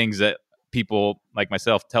of the things that people like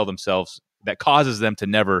myself tell themselves that causes them to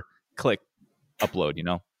never click upload,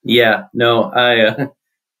 Yeah, no,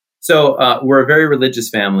 so we're a very religious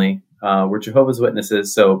family. We're Jehovah's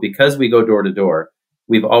Witnesses. So because we go door to door,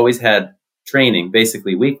 we've always had training,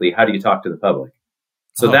 basically weekly. How do you talk to the public?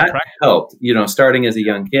 So that helped, starting as a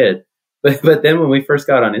young kid. But then when we first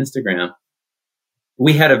got on Instagram,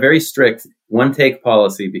 we had a very strict one take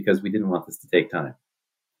policy because we didn't want this to take time.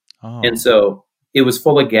 Oh. And so it was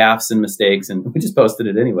full of gaffes and mistakes, and we just posted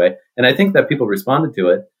it anyway. And I think that people responded to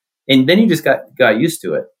it. And then you just got used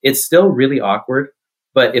to it. It's still really awkward.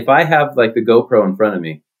 But if I have like the GoPro in front of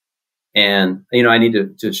me, and I need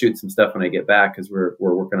to shoot some stuff when I get back, because we're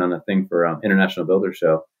working on a thing for International Builder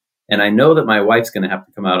Show, and I know that my wife's going to have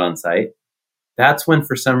to come out on site. That's when,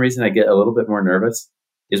 for some reason, I get a little bit more nervous.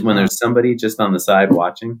 Is when there's somebody just on the side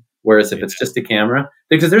watching. Whereas if it's just a camera,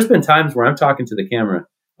 because there's been times where I'm talking to the camera,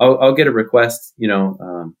 I'll get a request.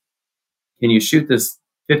 Can you shoot this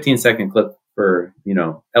 15-second clip for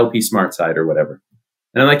LP Smart Side or whatever?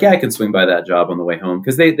 And I'm like, yeah, I can swing by that job on the way home,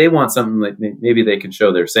 because they want something like maybe they can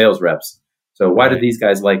show their sales reps. So why do these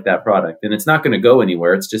guys like that product? And it's not going to go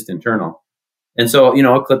anywhere. It's just internal. And so,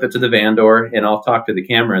 I'll clip it to the van door and I'll talk to the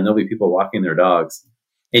camera, and there'll be people walking their dogs.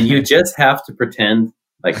 And you just have to pretend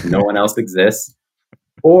like no one else exists,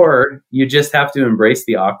 or you just have to embrace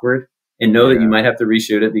the awkward and know that you might have to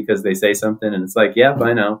reshoot it because they say something. And it's like, yeah,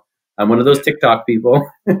 I know. I'm one of those TikTok people.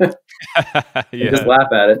 Just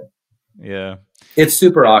laugh at it. Yeah. It's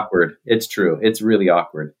super awkward. It's true. It's really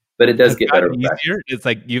awkward, but it does get better. Easier. It's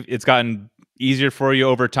like it's gotten easier for you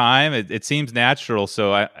over time. It seems natural.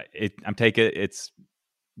 So I'm taking it's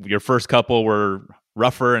your first couple were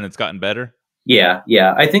rougher and it's gotten better. Yeah.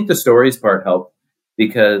 I think the stories part helped,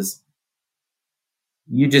 because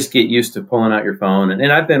you just get used to pulling out your phone.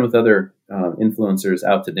 And I've been with other influencers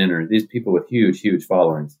out to dinner. These people with huge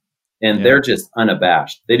followings. And they're just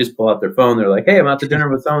unabashed. They just pull out their phone. They're like, hey, I'm out to dinner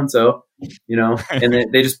with so-and-so, and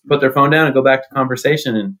they just put their phone down and go back to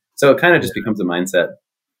conversation. And so it kind of just becomes a mindset.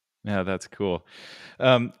 Yeah, that's cool.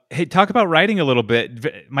 Hey, talk about writing a little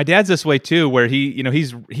bit. My dad's this way too, where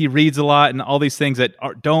he reads a lot and all these things that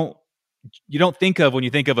don't you don't think of when you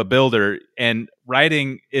think of a builder. And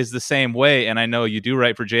writing is the same way. And I know you do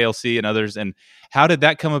write for JLC and others. And how did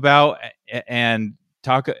that come about? And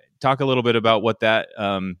talk a little bit about what that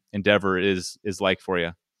endeavor is like for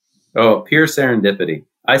you. Oh, pure serendipity.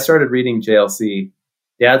 I started reading JLC.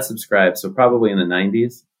 Dad subscribed, so probably in the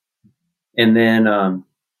 90s. And then I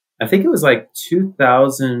think it was like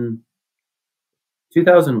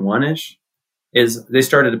 2001-ish is they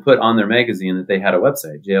started to put on their magazine that they had a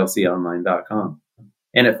website, jlconline.com.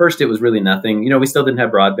 And at first it was really nothing. We still didn't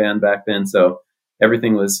have broadband back then, so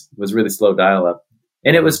everything was really slow dial up.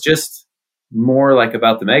 And it was just more like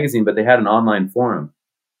about the magazine, but they had an online forum,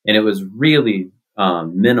 and it was really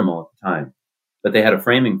minimal at the time. But they had a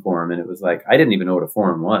framing forum, and it was like, I didn't even know what a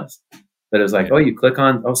forum was. But it was like, oh, you click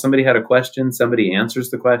on, oh, somebody had a question, somebody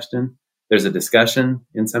answers the question. There's a discussion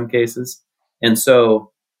in some cases. And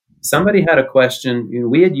so somebody had a question.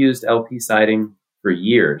 We had used LP siding for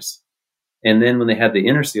years. And then when they had the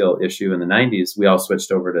Interseal issue in the 90s, we all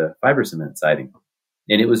switched over to fiber cement siding.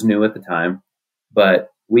 And it was new at the time.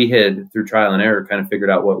 But we had, through trial and error, kind of figured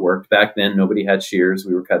out what worked. Back then, nobody had shears.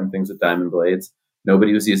 We were cutting things with diamond blades.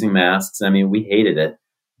 Nobody was using masks. I mean, we hated it,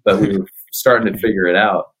 but we were starting to figure it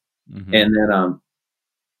out. Mm-hmm. And then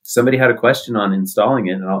somebody had a question on installing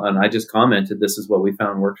it, and I just commented, this is what we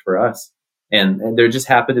found worked for us. And there just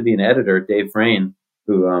happened to be an editor, Dave Frayne,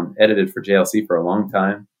 who edited for JLC for a long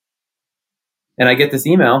time. And I get this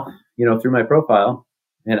email, through my profile.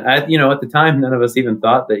 And at the time, none of us even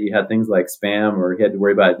thought that you had things like spam or you had to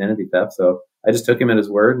worry about identity theft. So I just took him at his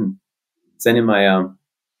word and sent him my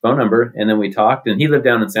phone number. And then we talked, and he lived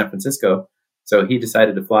down in San Francisco. So he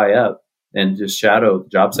decided to fly up and just shadow the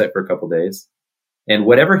job site for a couple of days. And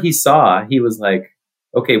whatever he saw, he was like,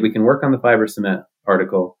 okay, we can work on the fiber cement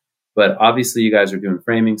article, but obviously you guys are doing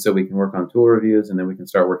framing, so we can work on tool reviews, and then we can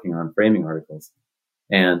start working on framing articles.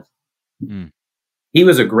 And he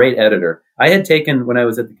was a great editor. I had taken, when I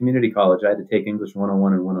was at the community college, I had to take English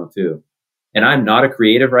 101 and 102. And I'm not a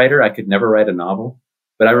creative writer. I could never write a novel,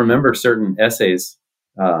 but I remember certain essays.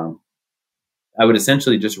 I would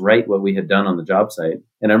essentially just write what we had done on the job site.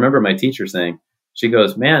 And I remember my teacher saying, she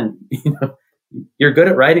goes, man, you're good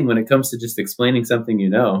at writing when it comes to just explaining something,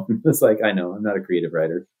 It's like, I know, I'm not a creative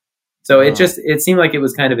writer. So it seemed like it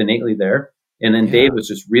was kind of innately there. And then Dave was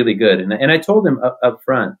just really good. And I told him up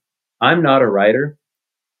front, I'm not a writer.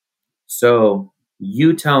 So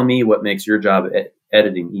you tell me what makes your job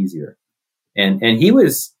editing easier. And he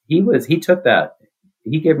took that.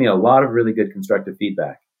 He gave me a lot of really good constructive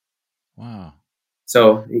feedback. Wow.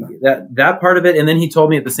 So that part of it. And then he told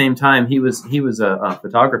me at the same time, he was a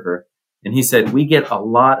photographer, and he said, we get a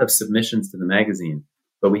lot of submissions to the magazine,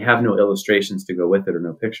 but we have no illustrations to go with it or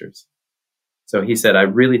no pictures. So he said, I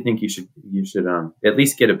really think you should at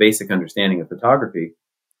least get a basic understanding of photography.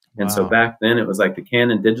 And so back then it was like the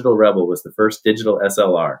Canon Digital Rebel was the first digital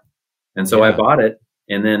SLR. And so I bought it,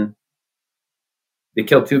 and then they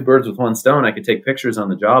killed two birds with one stone. I could take pictures on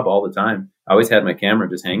the job all the time. I always had my camera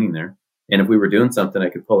just hanging there. And if we were doing something, I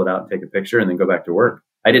could pull it out and take a picture and then go back to work.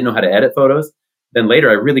 I didn't know how to edit photos. Then later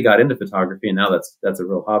I really got into photography, and now that's a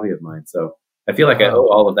real hobby of mine. So I feel like I owe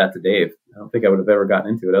all of that to Dave. I don't think I would have ever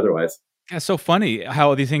gotten into it otherwise. It's so funny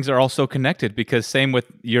how these things are all so connected, because same with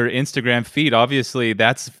your Instagram feed, obviously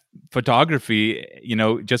that's photography,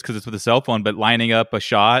 just because it's with a cell phone, but lining up a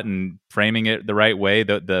shot and framing it the right way,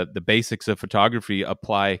 the basics of photography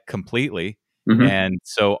apply completely. Mm-hmm. And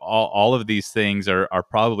so all of these things are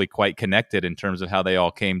probably quite connected in terms of how they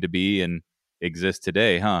all came to be and exist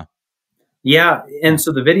today, huh? Yeah. And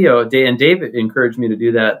so the video, and Dave encouraged me to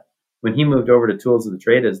do that when he moved over to Tools of the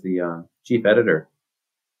Trade as the chief editor.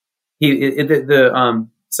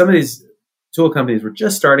 Some of these tool companies were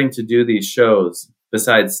just starting to do these shows,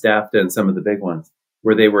 besides STAFTA and some of the big ones,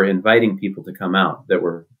 where they were inviting people to come out that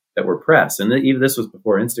were press. And even this was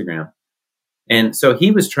before Instagram. And so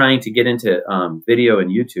he was trying to get into video and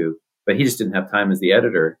YouTube, but he just didn't have time as the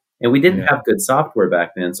editor. And we didn't have good software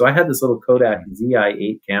back then. So I had this little Kodak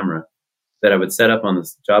ZI-8 camera that I would set up on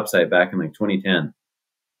this job site back in like 2010.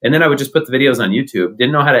 And then I would just put the videos on YouTube.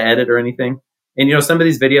 Didn't know how to edit or anything. And, some of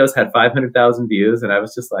these videos had 500,000 views. And I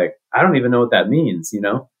was just like, I don't even know what that means,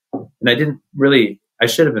 And I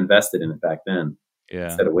should have invested in it back then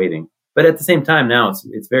instead of waiting. But at the same time, now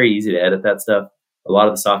it's very easy to edit that stuff. A lot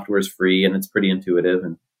of the software is free, and it's pretty intuitive.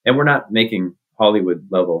 And we're not making Hollywood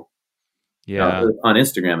level on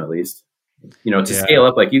Instagram, at least. To scale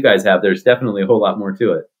up like you guys have, there's definitely a whole lot more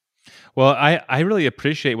to it. Well, I really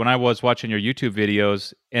appreciate when I was watching your YouTube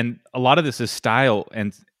videos, and a lot of this is style,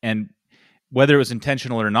 and and whether it was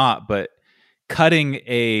intentional or not, but cutting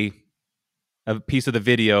a piece of the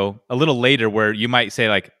video a little later where you might say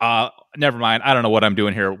like, never mind, I don't know what I'm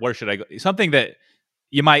doing here. Where should I go? Something that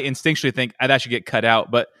you might instinctually think that should get cut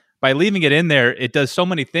out, but by leaving it in there, it does so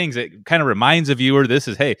many things. It kind of reminds a viewer,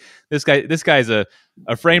 hey, this guy's a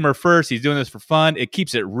framer first. He's doing this for fun. It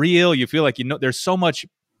keeps it real. You feel like, there's so much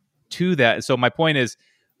to that. So my point is,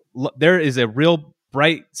 there is a real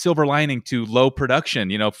bright silver lining to low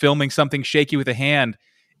production. Filming something shaky with a hand,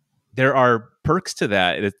 there are perks to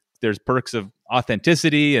that. There's perks of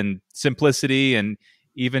authenticity and simplicity and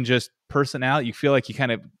even just personality. You feel like you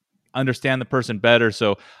kind of understand the person better.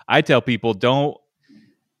 So I tell people, don't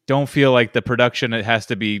feel like the production, it has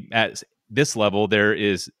to be at this level. There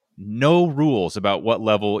is no rules about what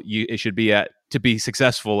level it should be at to be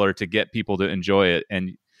successful or to get people to enjoy it.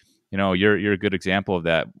 And you're a good example of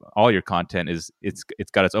that. All your content it's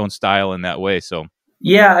got its own style in that way. So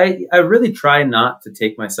yeah, I really try not to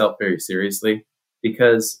take myself very seriously,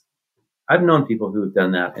 because I've known people who have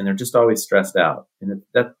done that and they're just always stressed out, and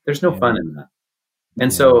that there's no fun in that.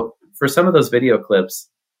 And so for some of those video clips,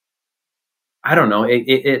 I don't know,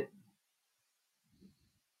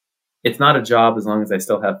 it's not a job as long as I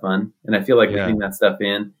still have fun. And I feel like leaving that stuff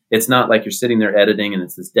in, it's not like you're sitting there editing and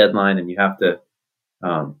it's this deadline and you have to,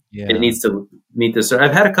 it needs to meet this.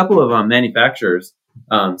 I've had a couple of manufacturers,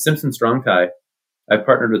 Simpson Strong Tie. I've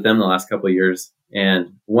partnered with them the last couple of years,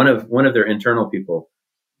 and one of their internal people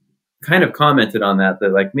kind of commented on that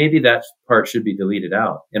like maybe that part should be deleted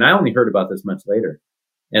out. And I only heard about this much later.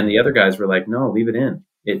 And the other guys were like, no, leave it in.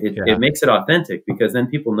 It makes it authentic, because then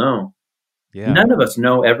people know. None of us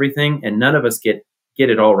know everything, and none of us get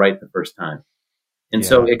it all right the first time. And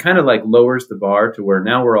so it kind of like lowers the bar to where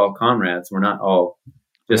now we're all comrades. We're not all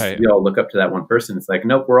just, we all look up to that one person. It's like,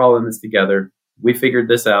 nope, we're all in this together. We figured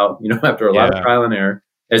this out, after a lot of trial and error,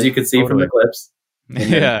 as you can see from the clips.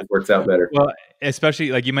 It works out better. Well,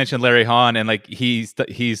 especially like you mentioned Larry Hahn, and like he's the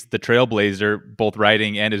trailblazer, both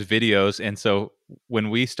writing and his videos. And so when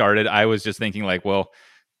we started, I was just thinking like, well,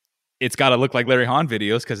 it's got to look like Larry Hahn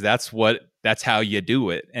videos, because that's how you do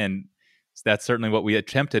it. And that's certainly what we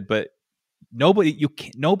attempted, but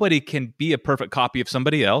nobody can be a perfect copy of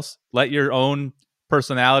somebody else. Let your own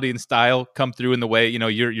personality and style come through in the way,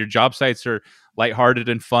 your job sites are lighthearted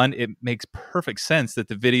and fun. It makes perfect sense that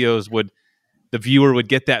the viewer would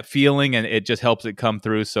get that feeling, and it just helps it come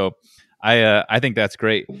through. So I think that's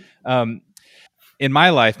great. In my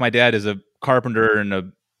life, my dad is a carpenter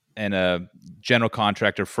and a general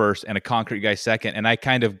contractor first and a concrete guy second. And I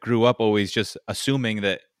kind of grew up always just assuming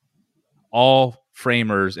that all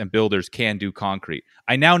framers and builders can do concrete.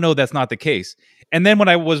 I now know that's not the case. And then when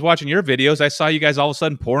I was watching your videos, I saw you guys all of a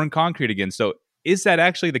sudden pouring concrete again. So is that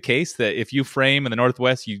actually the case, that if you frame in the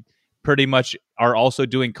Northwest, you pretty much are also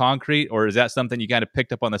doing concrete, or is that something you kind of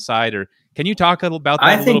picked up on the side? Or can you talk about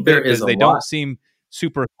that a little bit? Because they don't seem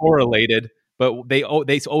super correlated, but they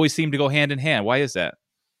always seem to go hand in hand. Why is that?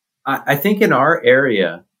 I think in our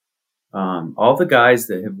area, all the guys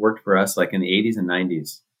that have worked for us, like in the 80s and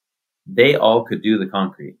 90s, they all could do the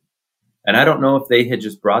concrete. And I don't know if they had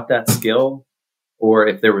just brought that skill, or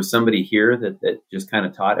if there was somebody here that just kind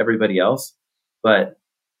of taught everybody else. But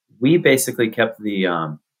we basically kept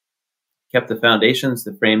the foundations,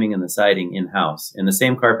 the framing, and the siding in-house. And the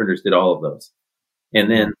same carpenters did all of those.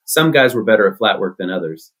 And then some guys were better at flat work than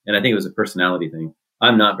others. And I think it was a personality thing.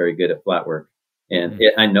 I'm not very good at flat work. And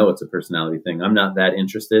I know it's a personality thing. I'm not that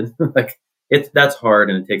interested. That's hard,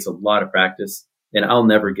 and it takes a lot of practice. And I'll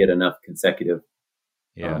never get enough consecutive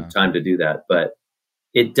time to do that. But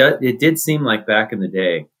it did seem like back in the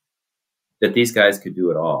day that these guys could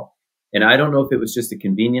do it all. And I don't know if it was just a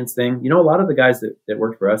convenience thing. A lot of the guys that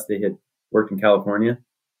worked for us, they had worked in California.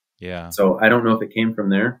 Yeah. So I don't know if it came from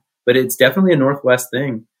there, but it's definitely a Northwest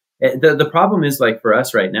thing. The problem is, like for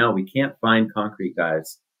us right now, we can't find concrete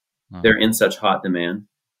guys. They're in such hot demand.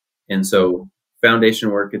 And so foundation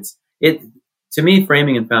work, to me,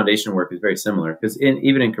 framing and foundation work is very similar, because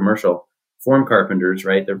even in commercial, form carpenters,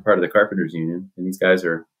 right? They're part of the carpenters union, and these guys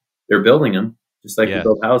they're building them just like we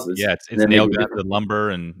build houses. Yeah. It's nailed down to the lumber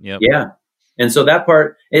and yeah. And so that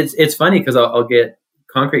part, it's funny, because I'll get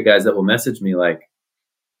concrete guys that will message me like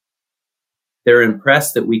they're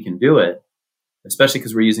impressed that we can do it, especially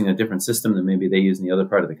because we're using a different system than maybe they use in the other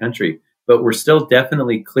part of the country. But we're still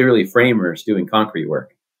definitely clearly framers doing concrete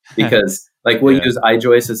work, because like we'll use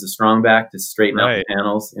I-joist as a strong back to straighten out the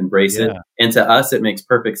panels and brace it. And to us, it makes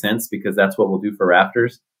perfect sense, because that's what we'll do for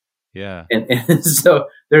rafters. Yeah. And so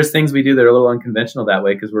there's things we do that are a little unconventional that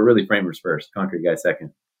way, because we're really framers first, concrete guys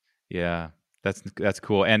second. Yeah. That's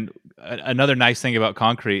cool. And another nice thing about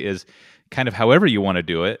concrete is kind of however you want to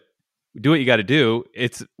do it. Do what you got to do.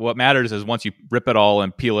 It's what matters is once you rip it all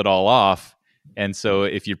and peel it all off. And so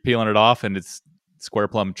if you're peeling it off and it's square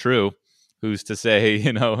plumb true, who's to say,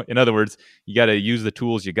 in other words, you got to use the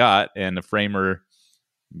tools you got, and the framer,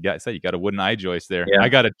 you got a wooden eye joist there.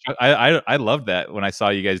 Yeah. I loved that when I saw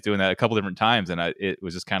you guys doing that a couple different times, and it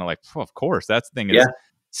was just kind of like, oh, of course, that's the thing is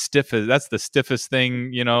that's the stiffest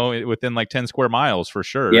thing, within like 10 square miles for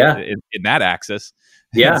sure. Yeah. In that axis.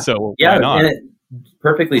 Yeah. So yeah, why not? and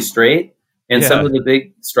perfectly straight. And some of the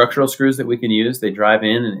big structural screws that we can use, they drive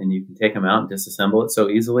in and you can take them out and disassemble it so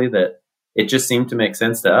easily that it just seemed to make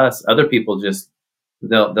sense to us. Other people just,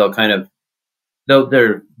 they'll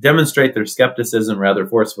demonstrate their skepticism rather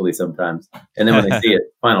forcefully sometimes. And then when they see it,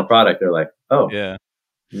 final product, they're like, oh, yeah.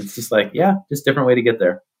 And it's just like, yeah, just different way to get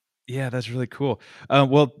there. Yeah, that's really cool.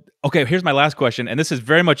 Well, okay, here's my last question, and this is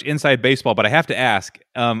very much inside baseball, but I have to ask.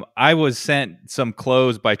 I was sent some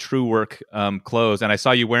clothes by TrueWork clothes, and I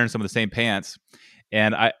saw you wearing some of the same pants.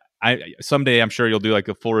 And I someday I'm sure you'll do like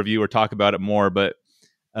a full review or talk about it more, but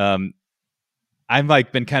I've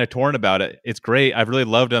like been kind of torn about it. It's great. I've really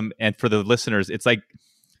loved them, and for the listeners, it's like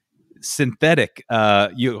synthetic.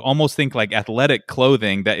 You almost think like athletic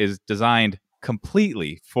clothing that is designed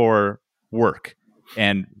completely for work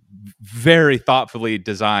and very thoughtfully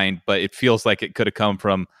designed, but it feels like it could have come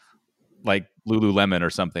from like Lululemon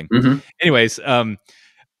or something. Mm-hmm. Anyways,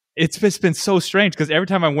 it's just been so strange because every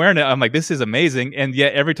time I'm wearing it, I'm like, this is amazing. And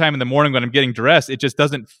yet every time in the morning when I'm getting dressed, it just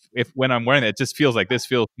doesn't, when I'm wearing it, it just feels like this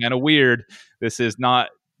feels kind of weird. This is not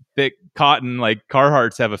thick cotton like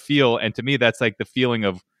Carhartts have a feel. And to me, that's like the feeling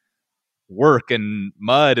of work and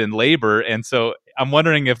mud and labor. And so I'm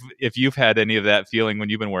wondering if you've had any of that feeling when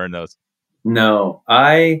you've been wearing those. No,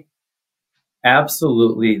 I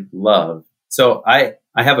absolutely love. So I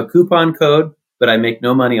have a coupon code, but I make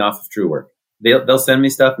no money off of TrueWork. They'll send me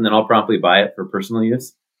stuff and then I'll promptly buy it for personal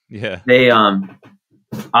use. Yeah.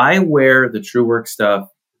 I wear the TrueWork stuff.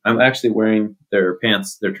 I'm actually wearing their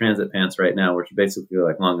pants, their transit pants right now, which are basically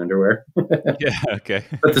like long underwear. Yeah. Okay.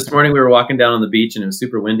 But this morning we were walking down on the beach and it was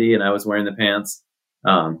super windy and I was wearing the pants.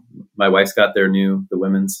 My wife's got the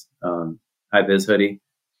women's high vis hoodie.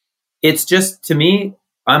 It's just, to me,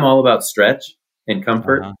 I'm all about stretch and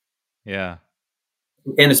comfort. Uh-huh. Yeah.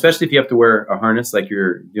 And especially if you have to wear a harness, like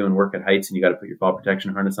you're doing work at heights and you got to put your fall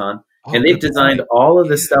protection harness on. Oh, and they've designed all of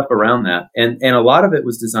this stuff around that. And a lot of it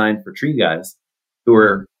was designed for tree guys who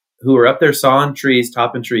are up there sawing trees,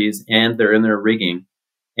 topping trees, and they're in their rigging.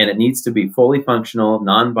 And it needs to be fully functional,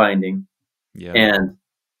 non-binding. Yeah. And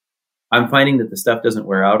I'm finding that the stuff doesn't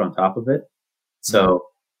wear out on top of it. So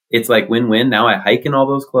it's like win-win. Now I hike in all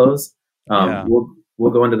those clothes.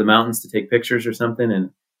 We'll go into the mountains to take pictures or something. And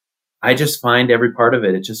I just find every part of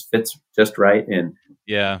it. It just fits just right. And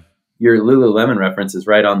your Lululemon reference is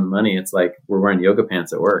right on the money. It's like we're wearing yoga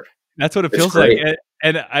pants at work. That's what it feels like.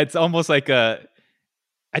 And it's almost like I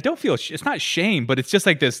don't feel, it's not shame, but it's just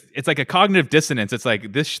like this. It's like a cognitive dissonance. It's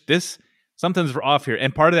like this something's off here.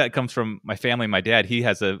 And part of that comes from my family. My dad, he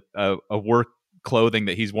has a work clothing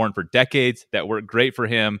that he's worn for decades that worked great for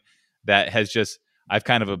him. That has just, I've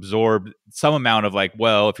kind of absorbed some amount of like,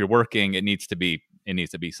 well, if you're working, it needs to be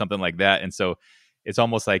something like that. And so it's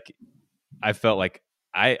almost like I felt like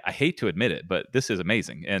I hate to admit it, but this is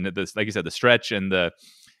amazing. And this, like you said, the stretch and the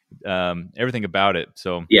everything about it.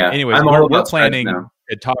 So anyways, we're planning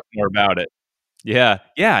to talk more about it. Yeah.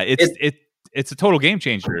 It's a total game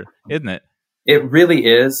changer, isn't it? It really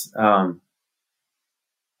is. And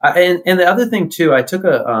the other thing too, I took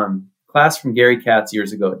a class from Gary Katz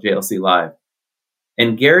years ago at JLC Live,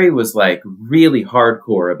 and Gary was like really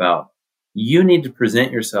hardcore about, you need to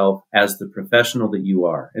present yourself as the professional that you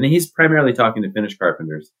are. And he's primarily talking to finish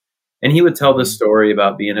carpenters. And he would tell this story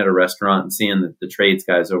about being at a restaurant and seeing the trades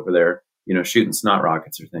guys over there, shooting snot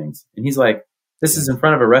rockets or things. And he's like, this is in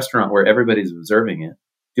front of a restaurant where everybody's observing it.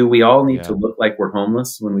 Do we all need to look like we're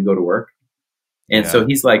homeless when we go to work? And so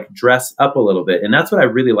he's like, dress up a little bit. And that's what I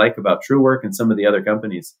really like about TrueWork and some of the other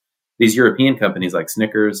companies, these European companies like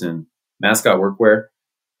Snickers and Mascot Workwear,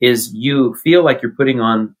 is you feel like you're putting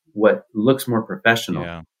on what looks more professional.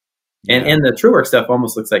 And the TrueWork stuff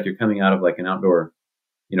almost looks like you're coming out of like an outdoor,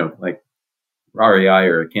 like REI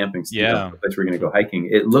or a camping place we're going to go hiking.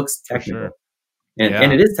 It looks technical.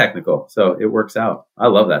 And it is technical. So it works out. I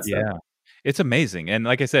love that stuff. Yeah. It's amazing. And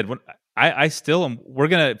like I said, when I still am, we're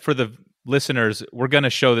going to, for the listeners, we're going to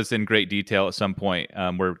show this in great detail at some point.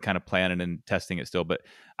 We're kind of planning and testing it still, but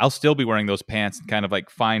I'll still be wearing those pants and kind of like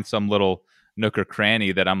find some little nook or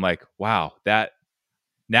cranny that I'm like, wow, that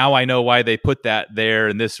now I know why they put that there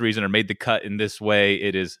and this reason or made the cut in this way.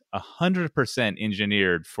 It is 100%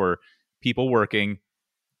 engineered for people working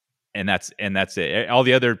and that's it. All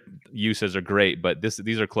the other uses are great, but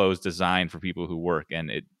these are clothes designed for people who work,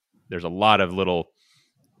 and there's a lot of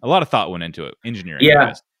thought went into it, engineering.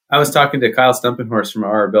 Yeah, I was talking to Kyle Stumpenhorst from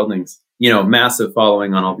RR Buildings. Massive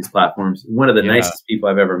following on all these platforms. One of the nicest people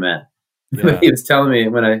I've ever met. Yeah. He was telling me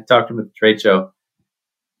when I talked to him at the trade show,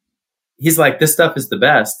 he's like, this stuff is the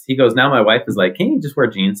best. He goes, now my wife is like, can you just wear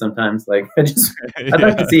jeans sometimes? Like, I'd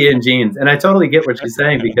like to see you in jeans. And I totally get what she's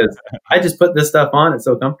saying, because I just put this stuff on. It's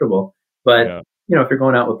so comfortable. But, if you're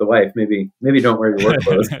going out with the wife, maybe don't wear your work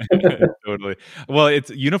clothes. Totally. Well,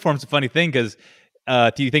 uniform's a funny thing, because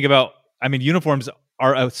do you think about, uniforms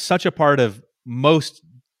are such a part of most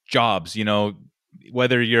jobs,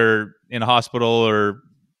 whether you're in a hospital or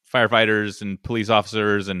firefighters and police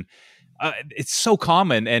officers, and it's so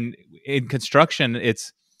common. And in construction,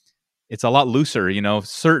 it's a lot looser.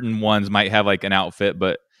 Certain ones might have like an outfit,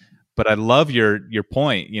 but I love your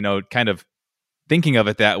point. Kind of thinking of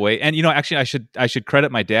it that way. And actually, I should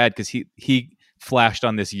credit my dad, because he flashed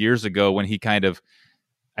on this years ago when he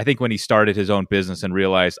I think when he started his own business and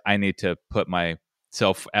realized I need to put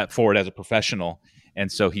myself forward as a professional. And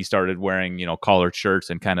so he started wearing, collared shirts,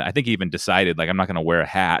 and I think he even decided, like, I'm not going to wear a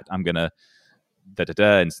hat. I'm going to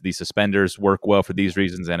and these suspenders work well for these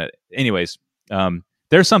reasons. And anyways,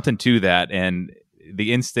 there's something to that. And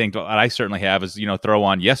the instinct that I certainly have is, throw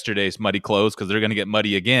on yesterday's muddy clothes, because they're going to get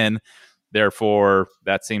muddy again. Therefore,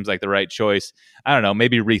 that seems like the right choice. I don't know,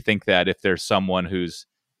 maybe rethink that if there's someone who's,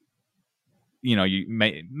 you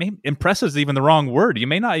may impress is even the wrong word. You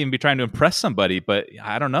may not even be trying to impress somebody, but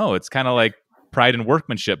I don't know. It's kind of like pride and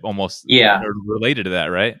workmanship almost related to that,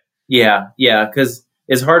 right? Yeah. Because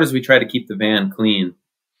as hard as we try to keep the van clean,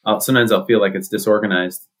 sometimes I'll feel like it's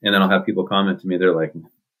disorganized, and then I'll have people comment to me. They're like,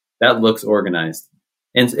 that looks organized.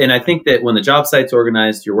 And I think that when the job site's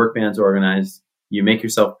organized, your work van's organized, you make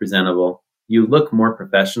yourself presentable, you look more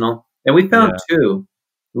professional. And we found too,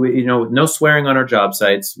 no swearing on our job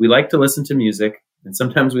sites. We like to listen to music, and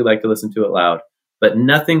sometimes we like to listen to it loud, but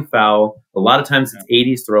nothing foul. A lot of times it's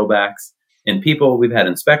 80s throwbacks, and we've had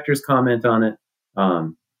inspectors comment on it.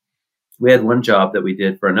 We had one job that we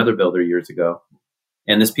did for another builder years ago,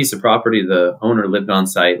 and this piece of property, the owner lived on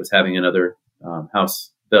site, was having another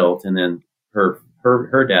house built, and then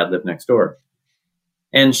her dad lived next door,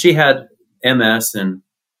 and she had MS, and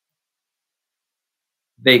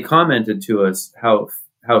they commented to us how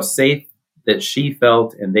safe that she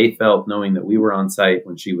felt and they felt knowing that we were on site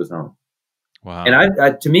when she was home. Wow.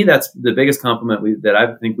 And to me, that's the biggest compliment that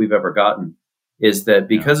I think we've ever gotten, is that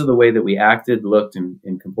because of the way that we acted, looked,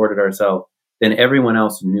 and comported ourselves, then everyone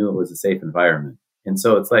else knew it was a safe environment. And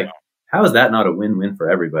so it's like, how is that not a win-win for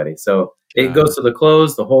everybody? So it goes to the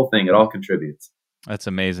clothes, the whole thing, it all contributes. That's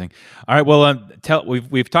amazing. All right. Well,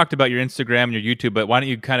 we've talked about your Instagram and your YouTube, but why don't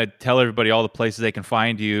you kind of tell everybody all the places they can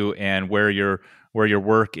find you and where your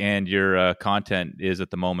work and your content is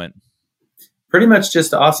at the moment? Pretty much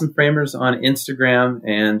just Awesome Framers on Instagram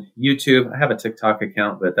and YouTube. I have a TikTok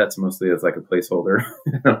account, but that's mostly as like a placeholder.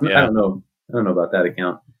 I don't know about that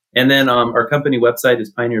account. And then our company website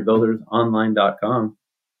is pioneerbuildersonline.com.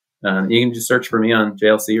 You can just search for me on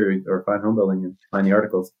JLC or Fine Home Building and find the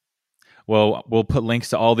articles. Well, we'll put links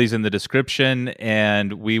to all these in the description,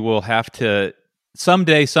 and we will have to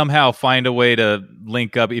someday, somehow find a way to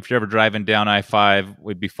link up. If you're ever driving down I-5, it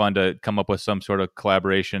would be fun to come up with some sort of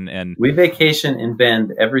collaboration. And we vacation in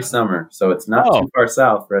Bend every summer, so it's not too far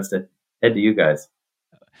south for us to head to you guys.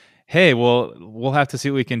 Hey, well, we'll have to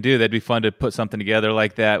see what we can do. That'd be fun to put something together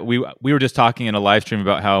like that. We were just talking in a live stream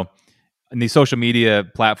about how in these social media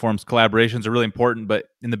platforms, collaborations are really important, but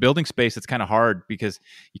in the building space, it's kind of hard because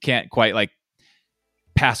you can't quite like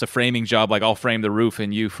pass a framing job. Like I'll frame the roof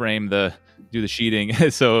and you do the sheeting.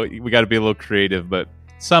 So we got to be a little creative, but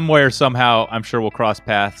somewhere, somehow, I'm sure we'll cross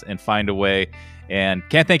paths and find a way. And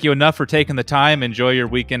can't thank you enough for taking the time. Enjoy your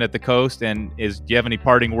weekend at the coast. And do you have any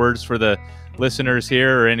parting words for the listeners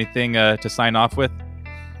here or anything to sign off with?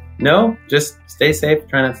 No, just stay safe.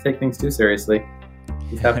 Try not to take things too seriously.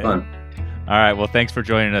 Just have fun. All right. Well, thanks for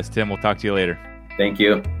joining us, Tim. We'll talk to you later. Thank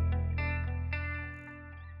you.